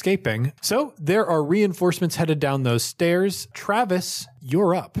y'all escaping. So there are reinforcements headed down those stairs. Travis,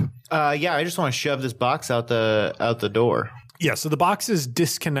 you're up. Yeah, I just want to shove this box out the door. Yeah, so the box is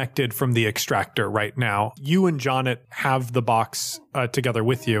disconnected from the extractor right now. You and Jonnet have the box together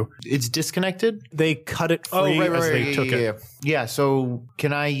with you. It's disconnected? They cut it free as they took it. Yeah, so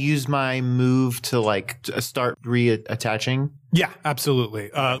can I use my move to start reattaching? Yeah, absolutely.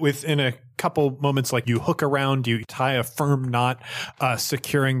 Within a couple moments, like you hook around, you tie a firm knot,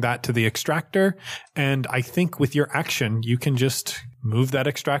 securing that to the extractor. And I think with your action, you can just move that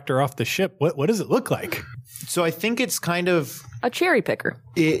extractor off the ship. What does it look like? So I think it's kind of a cherry picker.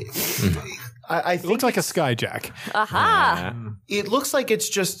 I think it looks like a skyjack. Aha! It looks like it's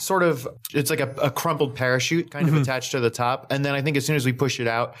just sort of, it's like a crumpled parachute kind of attached to the top. And then I think as soon as we push it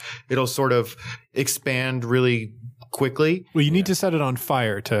out, it'll sort of expand really quickly. Well, you need to set it on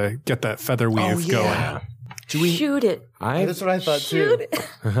fire to get that feather weave going. Shoot it. That's what I thought Shoot too.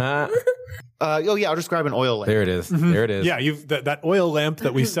 it. I'll just grab an oil lamp. There it is. There it is. Yeah, you've that oil lamp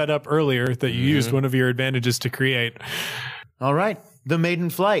that we set up earlier that you used one of your advantages to create. All right. The maiden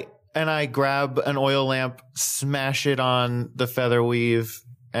flight. And I grab an oil lamp, smash it on the feather weave,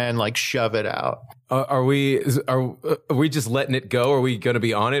 and shove it out. Are we just letting it go? Are we going to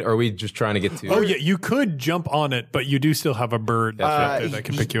be on it? Or are we just trying to get to it? Oh, yeah, you could jump on it, but you do still have a bird right there that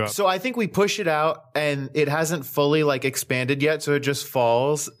can pick you up. So I think we push it out, and it hasn't fully expanded yet, so it just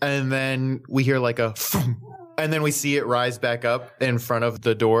falls, and then we hear a and then we see it rise back up in front of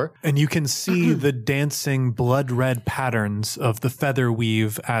the door. And you can see the dancing blood red patterns of the feather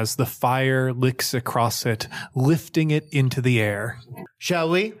weave as the fire licks across it, lifting it into the air. Shall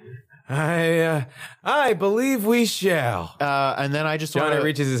we? I believe we shall. And then I just want Johnny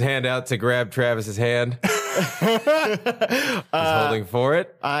reaches his hand out to grab Travis's hand. He's holding for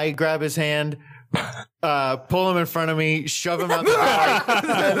it. I grab his hand, pull him in front of me, shove him out the door,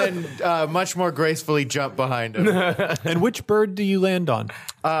 and then much more gracefully jump behind him. And which bird do you land on?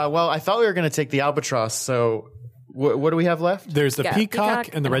 Well, I thought we were going to take the albatross, so What do we have left? There's the Yeah, peacock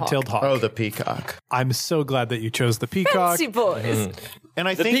and the and red-tailed hawk. Oh, the peacock. I'm so glad that you chose the peacock. Fancy boys. And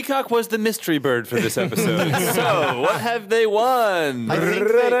I The think peacock was the mystery bird for this episode. So, what have they won? I think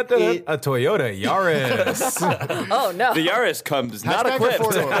that it- A Toyota Yaris. Oh no. The Yaris comes not Hatchback or equipped.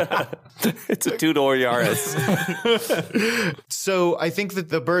 four-door? It's a two-door Yaris. So I think that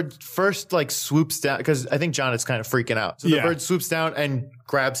the bird first like swoops down because I think John is kind of freaking out. So Yeah. the bird swoops down and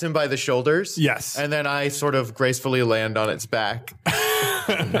grabs him by the shoulders. Yes. And then I sort of gracefully land on its back.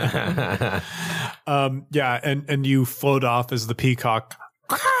 Yeah, and you float off as the peacock.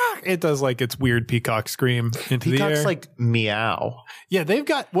 It does like its weird peacock scream into the Peacock's air. like meow. Yeah, they've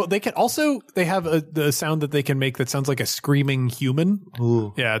got. Well, they can also. They have the sound that they can make that sounds like a screaming human.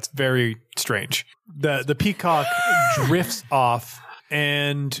 Ooh. Yeah, it's very strange. The peacock drifts off,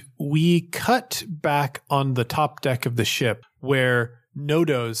 and we cut back on the top deck of the ship where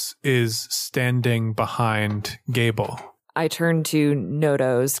Nodos is standing behind Gable. I turn to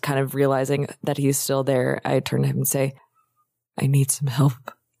Nodos, kind of realizing that he's still there. I turn to him and say, I need some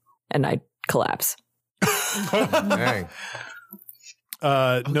help. And I collapse. Dang.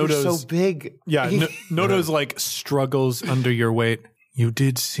 Nodos, You're so big. yeah, Nodos like struggles under your weight. You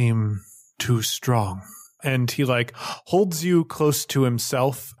did seem too strong. And he like holds you close to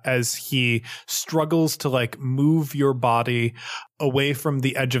himself as he struggles to like move your body away from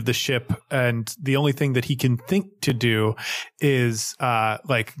the edge of the ship. And the only thing that he can think to do is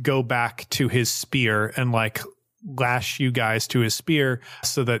like go back to his spear and like lash you guys to his spear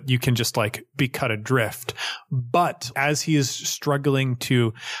so that you can just like be cut adrift. But as he is struggling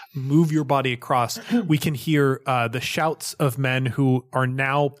to move your body across, we can hear the shouts of men who are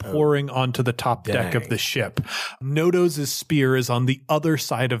now pouring onto the top deck of the ship. Nodos' spear is on the other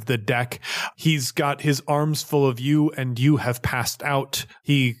side of the deck. He's got his arms full of you and you have passed out.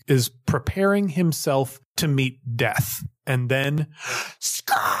 He is preparing himself to meet death. And then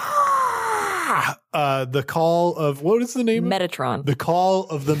the call of, what is the name? Metatron. The call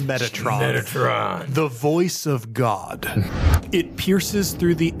of the Metatron. Metatron. The voice of God. It pierces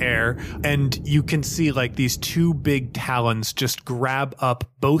through the air, and you can see like these two big talons just grab up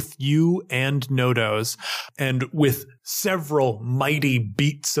both you and Nodos, and with several mighty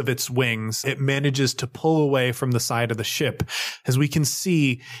beats of its wings, it manages to pull away from the side of the ship. As we can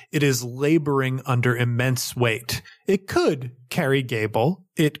see, it is laboring under immense weight. It could carry Gable.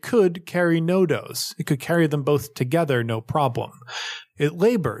 It could carry Nodos. It could carry them both together, no problem. It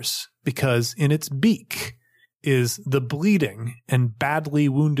labors because in its beak is the bleeding and badly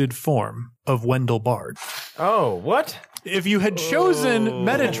wounded form of Wendell Bard. Oh, what? If you had chosen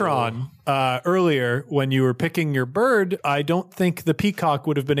Metatron earlier when you were picking your bird, I don't think the peacock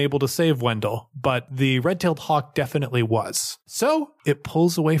would have been able to save Wendell, but the red-tailed hawk definitely was. So it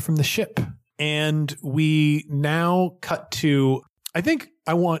pulls away from the ship, and we now cut to, I think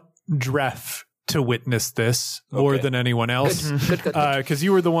I want Dref to witness this more than anyone else, because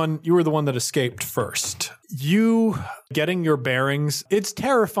you were the one that escaped first. You getting your bearings. It's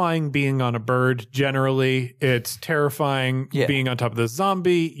terrifying being on a bird. Generally, it's terrifying being on top of the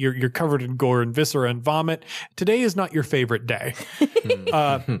zombie. You're covered in gore and viscera and vomit. Today is not your favorite day.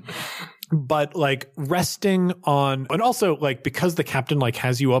 But like resting on, and also like because the captain like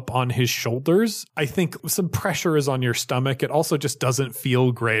has you up on his shoulders, I think some pressure is on your stomach. It also just doesn't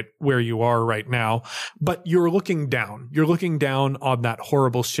feel great where you are right now. But you're looking down. You're looking down on that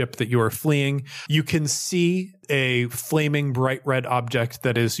horrible ship that you are fleeing. You can see a flaming bright red object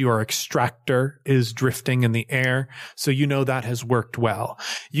that is your extractor is drifting in the air. So you know that has worked well.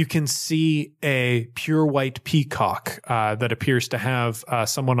 You can see a pure white peacock that appears to have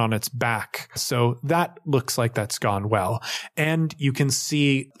someone on its back. So that looks like that's gone well. And you can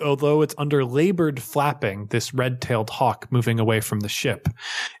see, although it's under labored flapping, this red-tailed hawk moving away from the ship.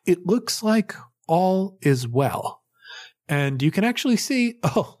 It looks like all is well. And you can actually see,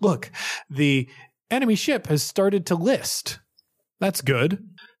 oh, look, the enemy ship has started to list. That's good.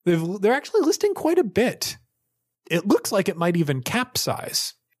 They're actually listing quite a bit. It looks like it might even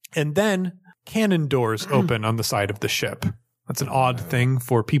capsize. And then cannon doors open on the side of the ship. That's an odd thing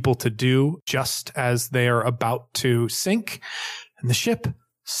for people to do just as they are about to sink. And the ship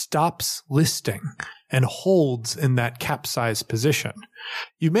stops listing and holds in that capsized position.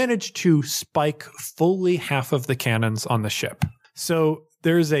 You manage to spike fully half of the cannons on the ship. So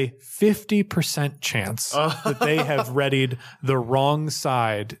there's a 50% chance that they have readied the wrong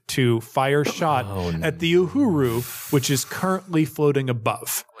side to fire shot at the Uhuru, which is currently floating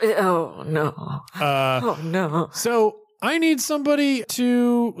above. Oh, no. Oh, no. So I need somebody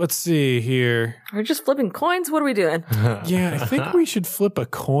to, let's see here. We're just flipping coins. What are we doing? Yeah, I think we should flip a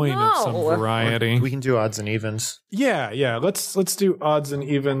coin of some No. variety. We can do odds and evens. Yeah. Let's do odds and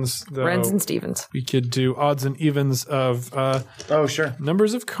evens. Though. Rens and Stevens. We could do odds and evens of Oh, sure.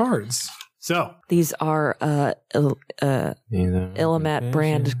 numbers of cards. So These are Illimat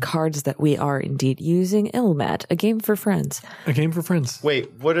brand cards that we are indeed using. Illimat, a game for friends. a game for friends.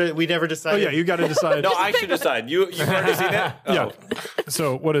 Wait, we never Oh decided? yeah, you got to decide. No, I should decide. You've already seen it? Yeah.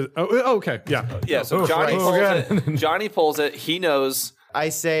 So what is? Oh, okay. Yeah. Yeah, so Johnny pulls it. Johnny pulls it. He knows. I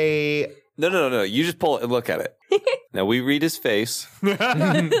say No. You just pull it and look at it. Now we read his face.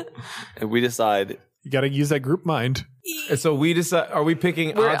 And we decide. You got to use that group mind. So we decide, are we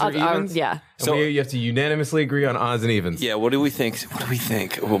picking odds or evens? Yeah. So you have to unanimously agree on odds and evens. Yeah, what do we think?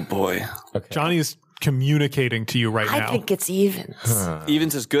 Oh, boy. Johnny is communicating to you right I now. think it's evens.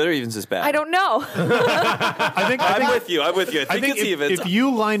 Evens is good or evens is bad? I don't know. I think I'm with you. I think it's evens. if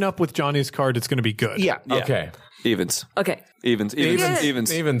you line up with Johnny's card, it's going to be good. yeah. Okay. Evens. Okay. Evens.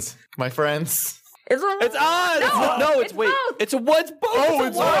 Evens. My friends. It's odds. No, it's wait. both. It's a what's both. Oh,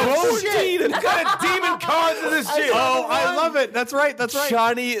 it's both. Shit. What kind of demon cards is this shit? Oh, I love it. That's right.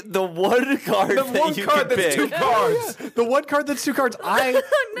 Johnny, the one card The that one you card can that's pick. two cards. The one card that's two cards. I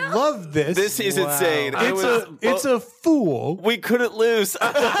love this. This is insane. It's a fool. We couldn't lose.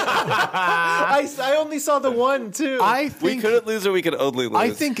 I only saw the one too. I we think couldn't lose or we could only lose. I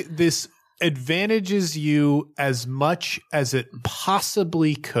think this advantages you as much as it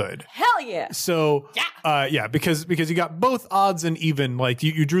possibly could. Hell yeah. So, because you got both odds and even. Like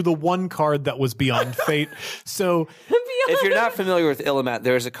you drew the one card that was beyond fate. So, if you're not familiar with Illimat,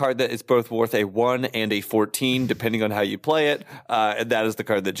 there's a card that is both worth a 1 and a 14, depending on how you play it. And that is the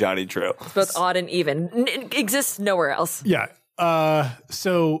card that Johnny drew. Both odd and even. It exists nowhere else. yeah.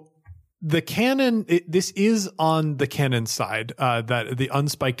 So the cannon. This is on the cannon side, that the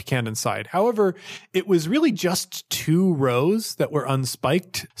unspiked cannon side. However, it was really just 2 rows that were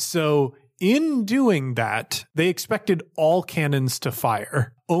unspiked. So in doing that, they expected all cannons to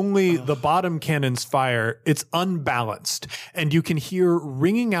fire. Only the bottom cannons fire. It's unbalanced. And you can hear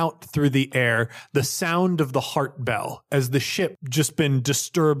ringing out through the air the sound of the heart bell as the ship just been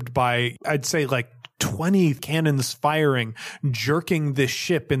disturbed by, I'd say, like 20 cannons firing, jerking this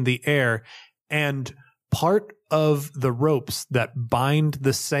ship in the air. And part of the ropes that bind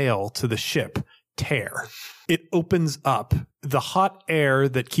the sail to the ship tear. It opens up. The hot air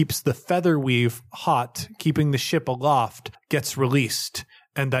that keeps the feather weave hot, keeping the ship aloft, gets released.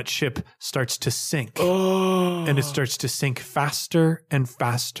 And that ship starts to sink. And it starts to sink faster and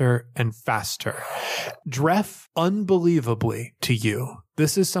faster and faster. Dref, unbelievably to you,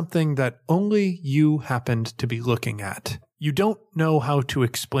 this is something that only you happened to be looking at. You don't know how to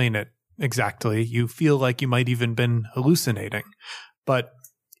explain it exactly. You feel like you might even been hallucinating. But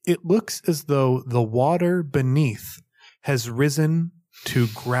it looks as though the water beneath has risen to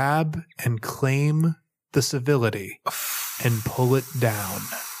grab and claim the civility and pull it down.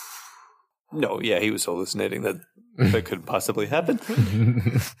 No, yeah, he was hallucinating. That couldn't possibly happen.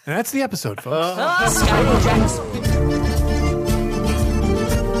 And that's the episode, folks.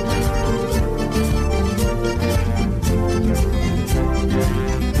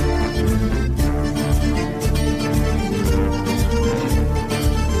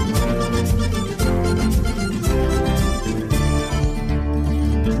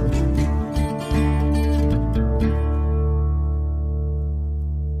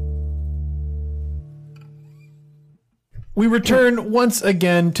 We return once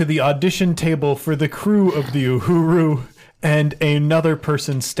again to the audition table for the crew of the Uhuru, and another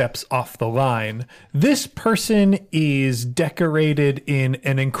person steps off the line. This person is decorated in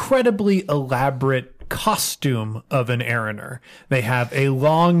an incredibly elaborate costume of an Arraner. They have a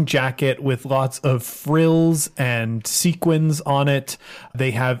long jacket with lots of frills and sequins on it.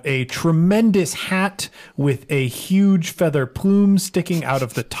 They have a tremendous hat with a huge feather plume sticking out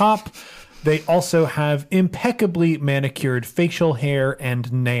of the top. They also have impeccably manicured facial hair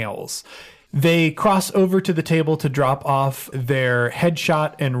and nails. They cross over to the table to drop off their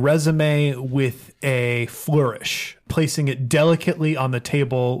headshot and resume with a flourish, placing it delicately on the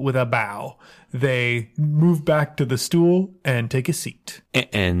table with a bow. They move back to the stool and take a seat.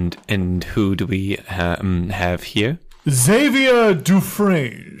 And who do we have here? Xavier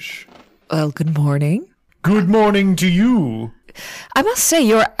Dufrange. Well, good morning. Good morning to you. I must say,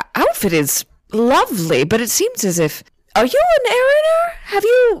 your outfit is lovely, but it seems as if... Are you an Arraner? Have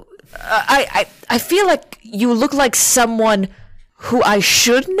you... I feel like you look like someone who I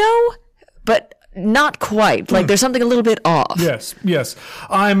should know, but not quite. Like there's something a little bit off. Yes.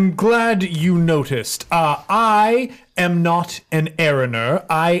 I'm glad you noticed. I am not an Eriner.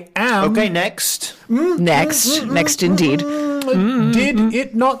 I am. Okay, next. Next indeed. Did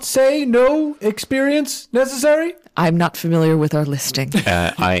it not say no experience necessary? I'm not familiar with our listing.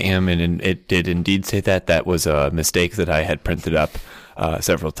 I am, and it did indeed say that. That was a mistake that I had printed up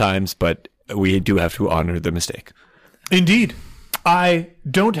several times, but we do have to honor the mistake. Indeed. I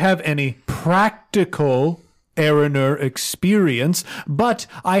don't have any practical Eriner experience, but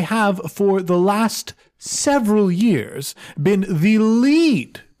I have for the last several years been the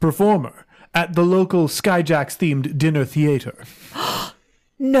lead performer at the local Skyjacks themed dinner theater.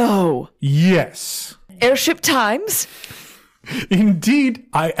 No. Yes. Airship Times? Indeed,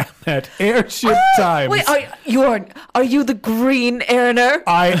 I am at Airship Times. Wait, are you the Green Eriner?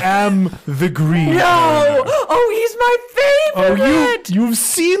 I am the Green. No! Oh, he's my favorite! You've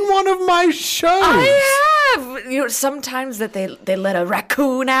seen one of my shows. I have. Sometimes that they let a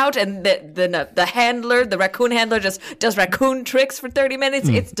raccoon out, and the raccoon handler just does raccoon tricks for 30 minutes.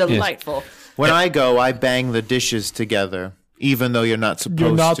 It's delightful. When I go, I bang the dishes together. Even though you're not supposed to.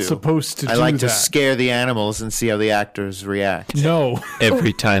 You're not supposed to do that. I like to scare the animals and see how the actors react. No.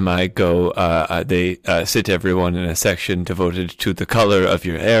 Every time I go, they sit everyone in a section devoted to the color of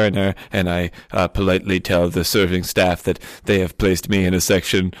your Eriner, and I politely tell the serving staff that they have placed me in a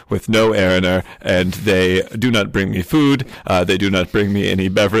section with no Eriner, and they do not bring me food. They do not bring me any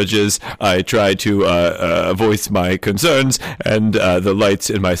beverages. I try to voice my concerns, and the lights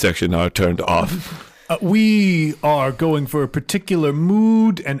in my section are turned off. We are going for a particular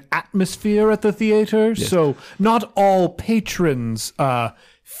mood and atmosphere at the theater, so not all patrons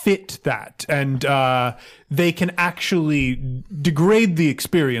fit that, and they can actually degrade the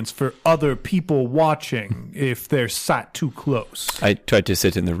experience for other people watching if they're sat too close. I tried to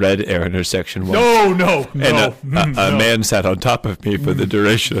sit in the red Eriner section once. No. And a man sat on top of me for the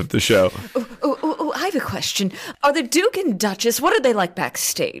duration of the show. I have a question. Are the Duke and Duchess, what are they like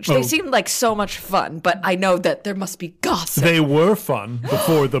backstage? They seem like so much fun, but I know that there must be gossip. They were fun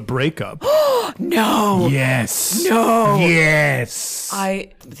before the breakup. No. Yes. No. Yes.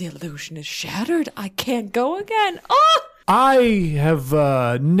 The illusion is shattered. I can't go again. Oh! I have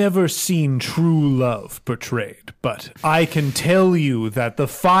never seen true love portrayed, but I can tell you that the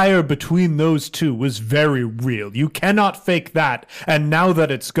fire between those two was very real. You cannot fake that. And now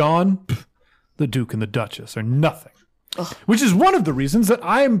that it's gone, the Duke and the Duchess are nothing. Ugh. Which is one of the reasons that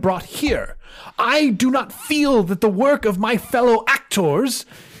I am brought here. I do not feel that the work of my fellow actors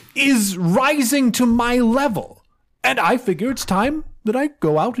is rising to my level. And I figure it's time that I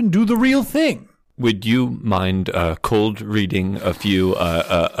go out and do the real thing. Would you mind cold reading a few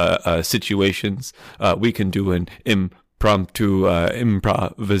situations? We can do an impromptu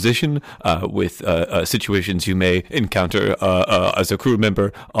improvisation with situations you may encounter as a crew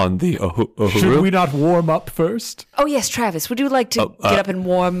member on the Uhuru. Should we not warm up first? Oh, yes, Travis, would you like to get up and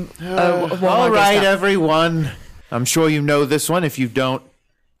warm all right, everyone. I'm sure you know this one. If you don't,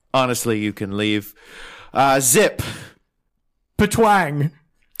 honestly, you can leave. Zip. Patwang.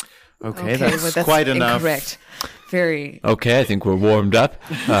 Okay, that's quite enough. Incorrect. Very. Okay, I think we're warmed up.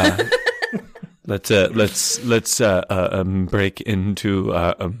 Let's break into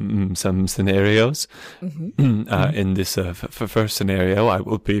some scenarios. Mm-hmm. In this first scenario, I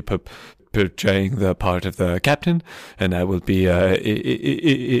will be portraying the part of the captain, and I will be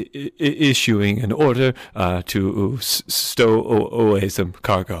issuing an order to stow away some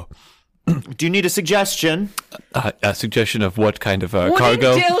cargo. Do you need a suggestion? A suggestion of what kind of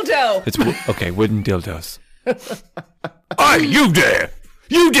cargo? Wooden dildo! It's okay, wooden dildos. Hey, you there!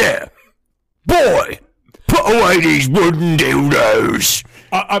 You there! Boy! Put away these wooden dildos!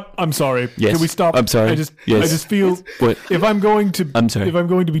 I'm sorry. Yes. Can we stop? I'm sorry. I just feel what? If I'm going to sorry. if I'm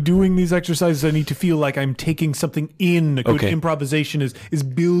going to be doing these exercises, I need to feel like I'm taking something in. A good improvisation is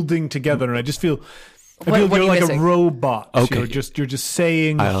building together, and I just feel you're like a robot. Okay. You're just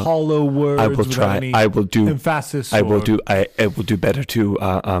saying hollow words. I will try. Any I will do emphasis. I will do better to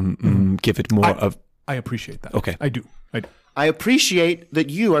give it more of. I appreciate that. Okay. I do. I appreciate that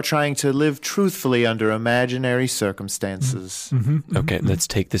you are trying to live truthfully under imaginary circumstances. Mm-hmm. Okay, let's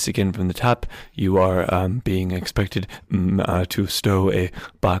take this again from the top. You are being expected to stow a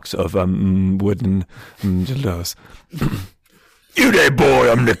box of wooden dildos. You there,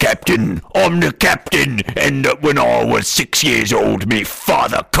 boy, I'm the captain. And when I was 6 years old, me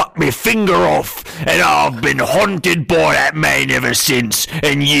father cut me finger off. And I've been haunted by that man ever since.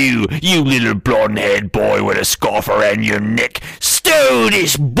 And you little blonde-haired boy with a scarf around your neck, stow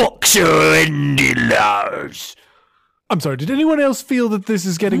this box of dildos. I'm sorry, did anyone else feel that this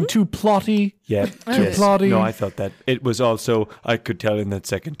is getting too plotty? Yeah. Too plotty? No, I felt that. It was also, I could tell in that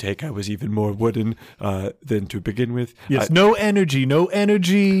second take, I was even more wooden than to begin with. Yes, no energy.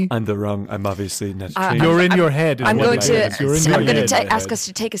 I'm obviously not trained. You're in your head. I'm going to head. ask us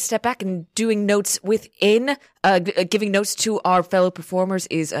to take a step back, and doing notes within, giving notes to our fellow performers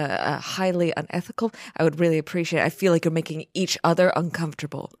is highly unethical. I would really appreciate it. I feel like you're making each other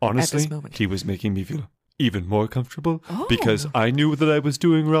uncomfortable Honestly, at this moment. he was making me feel even more comfortable because I knew that I was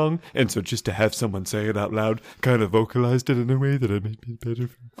doing wrong, and so just to have someone say it out loud kind of vocalized it in a way that it made me better.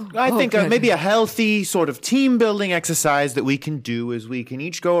 I think maybe a healthy sort of team building exercise that we can do is we can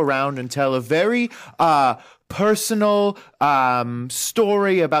each go around and tell a very personal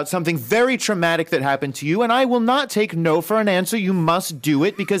story about something very traumatic that happened to you, and I will not take no for an answer. You must do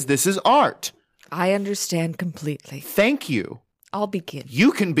it because this is art. I understand completely. Thank you. I'll begin.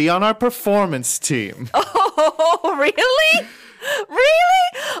 You can be on our performance team. Oh, really? Really?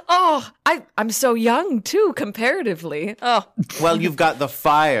 Oh, I'm so young too, comparatively. Oh, Well, you've got the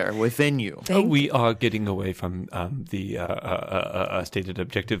fire within you. We are getting away from the stated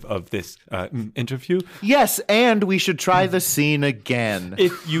objective of this interview. Yes, and we should try the scene again.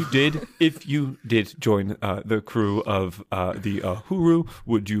 If you did join the crew of the Huru,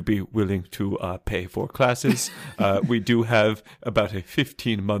 would you be willing to pay for classes? We do have about a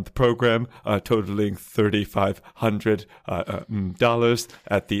 15-month program totaling $3,500,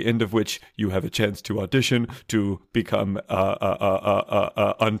 at the end of which you have a chance to audition to become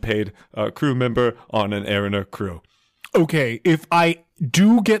a unpaid crew member on an Arena crew. Okay, if I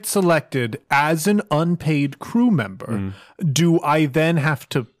do get selected as an unpaid crew member, do I then have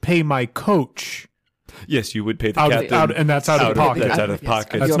to pay my coach? Yes, you would pay the Out captain. and that's out of pocket. That's out of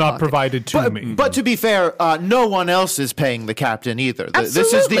pocket. That's Your not pocket. provided to me. But to be fair, no one else is paying the captain either. This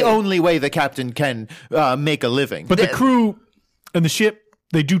is the Absolutely. only way the captain can make a living. But the crew and the ship,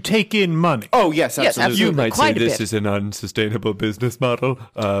 they do take in money. Oh, yes, Yes, absolutely. You absolutely. might Quite say a this bit. is an unsustainable business model,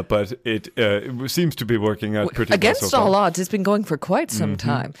 but it seems to be working out pretty against well so far. all odds, it's been going for quite some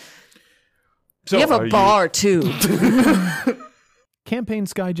time. So We have are a you- bar too. Campaign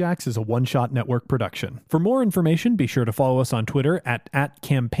Skyjacks is a one-shot network production. For more information, be sure to follow us on Twitter at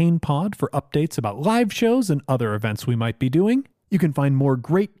 @CampaignPod for updates about live shows and other events we might be doing. You can find more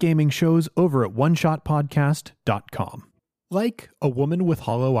great gaming shows over at oneshotpodcast.com. Like A Woman with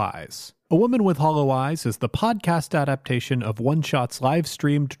Hollow Eyes. A Woman with Hollow Eyes is the podcast adaptation of One Shot's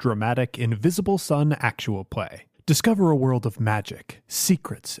live-streamed dramatic Invisible Sun actual play. Discover a world of magic,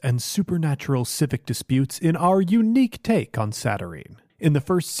 secrets, and supernatural civic disputes in our unique take on Saturnine. In the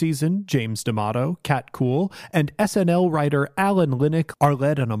first season, James D'Amato, Kat Cool, and SNL writer Alan Linick are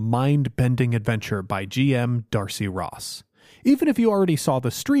led on a mind-bending adventure by GM Darcy Ross. Even if you already saw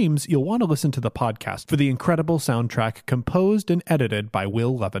the streams, you'll want to listen to the podcast for the incredible soundtrack composed and edited by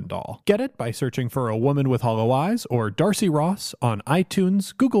Will Levendahl. Get it by searching for A Woman with Hollow Eyes or Darcy Ross on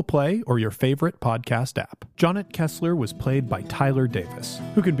iTunes, Google Play, or your favorite podcast app. Jonnet Kessler was played by Tyler Davis,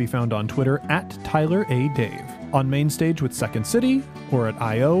 who can be found on Twitter at Tyler A. Dave, on Mainstage with Second City, or at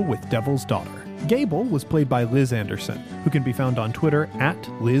I.O. with Devil's Daughter. Gable was played by Liz Anderson, who can be found on Twitter at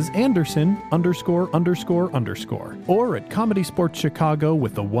LizAnderson___, or at Comedy Sports Chicago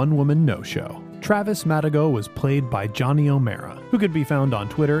with the One Woman No Show. Travis Madigo was played by Johnny O'Mara, who can be found on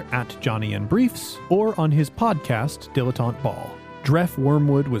Twitter at Johnny and Briefs, or on his podcast, Dilettante Ball. Dref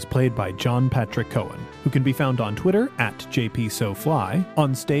Wormwood was played by John Patrick Cohen, who can be found on Twitter at JPSoFly,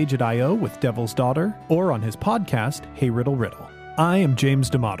 on stage at I.O. with Devil's Daughter, or on his podcast, Hey Riddle Riddle. I am James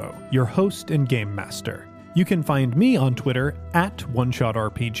D'Amato, your host and game master. You can find me on Twitter at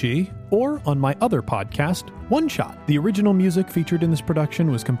OneShotRPG, or on my other podcast, One Shot. The original music featured in this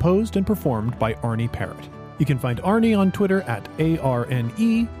production was composed and performed by Arnie Parrott. You can find Arnie on Twitter at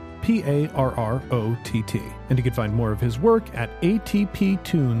ARNEPARROTT, and you can find more of his work at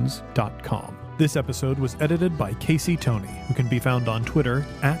atptunes.com. This episode was edited by Casey Tony, who can be found on Twitter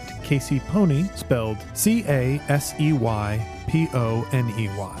at Casey Pony, spelled CASEYPONEY,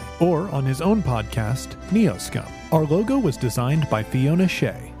 or on his own podcast, Neoscum. Our logo was designed by Fiona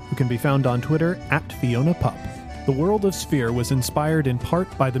Shea, who can be found on Twitter at FionaPup. The world of Sphere was inspired in part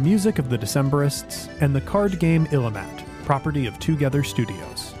by the music of the Decemberists and the card game Illimat, property of Together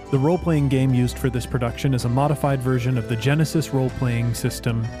Studios. The role-playing game used for this production is a modified version of the Genesis role-playing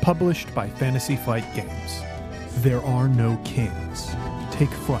system published by Fantasy Flight Games. There are no kings. Take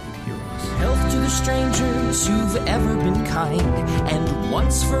flight, heroes. Health to the strangers who've ever been kind, and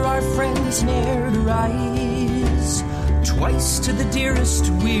once for our friends ne'er to rise. Twice to the dearest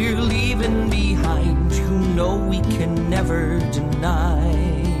we're leaving behind, who know we can never deny.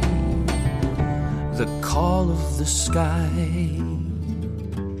 the call of the sky.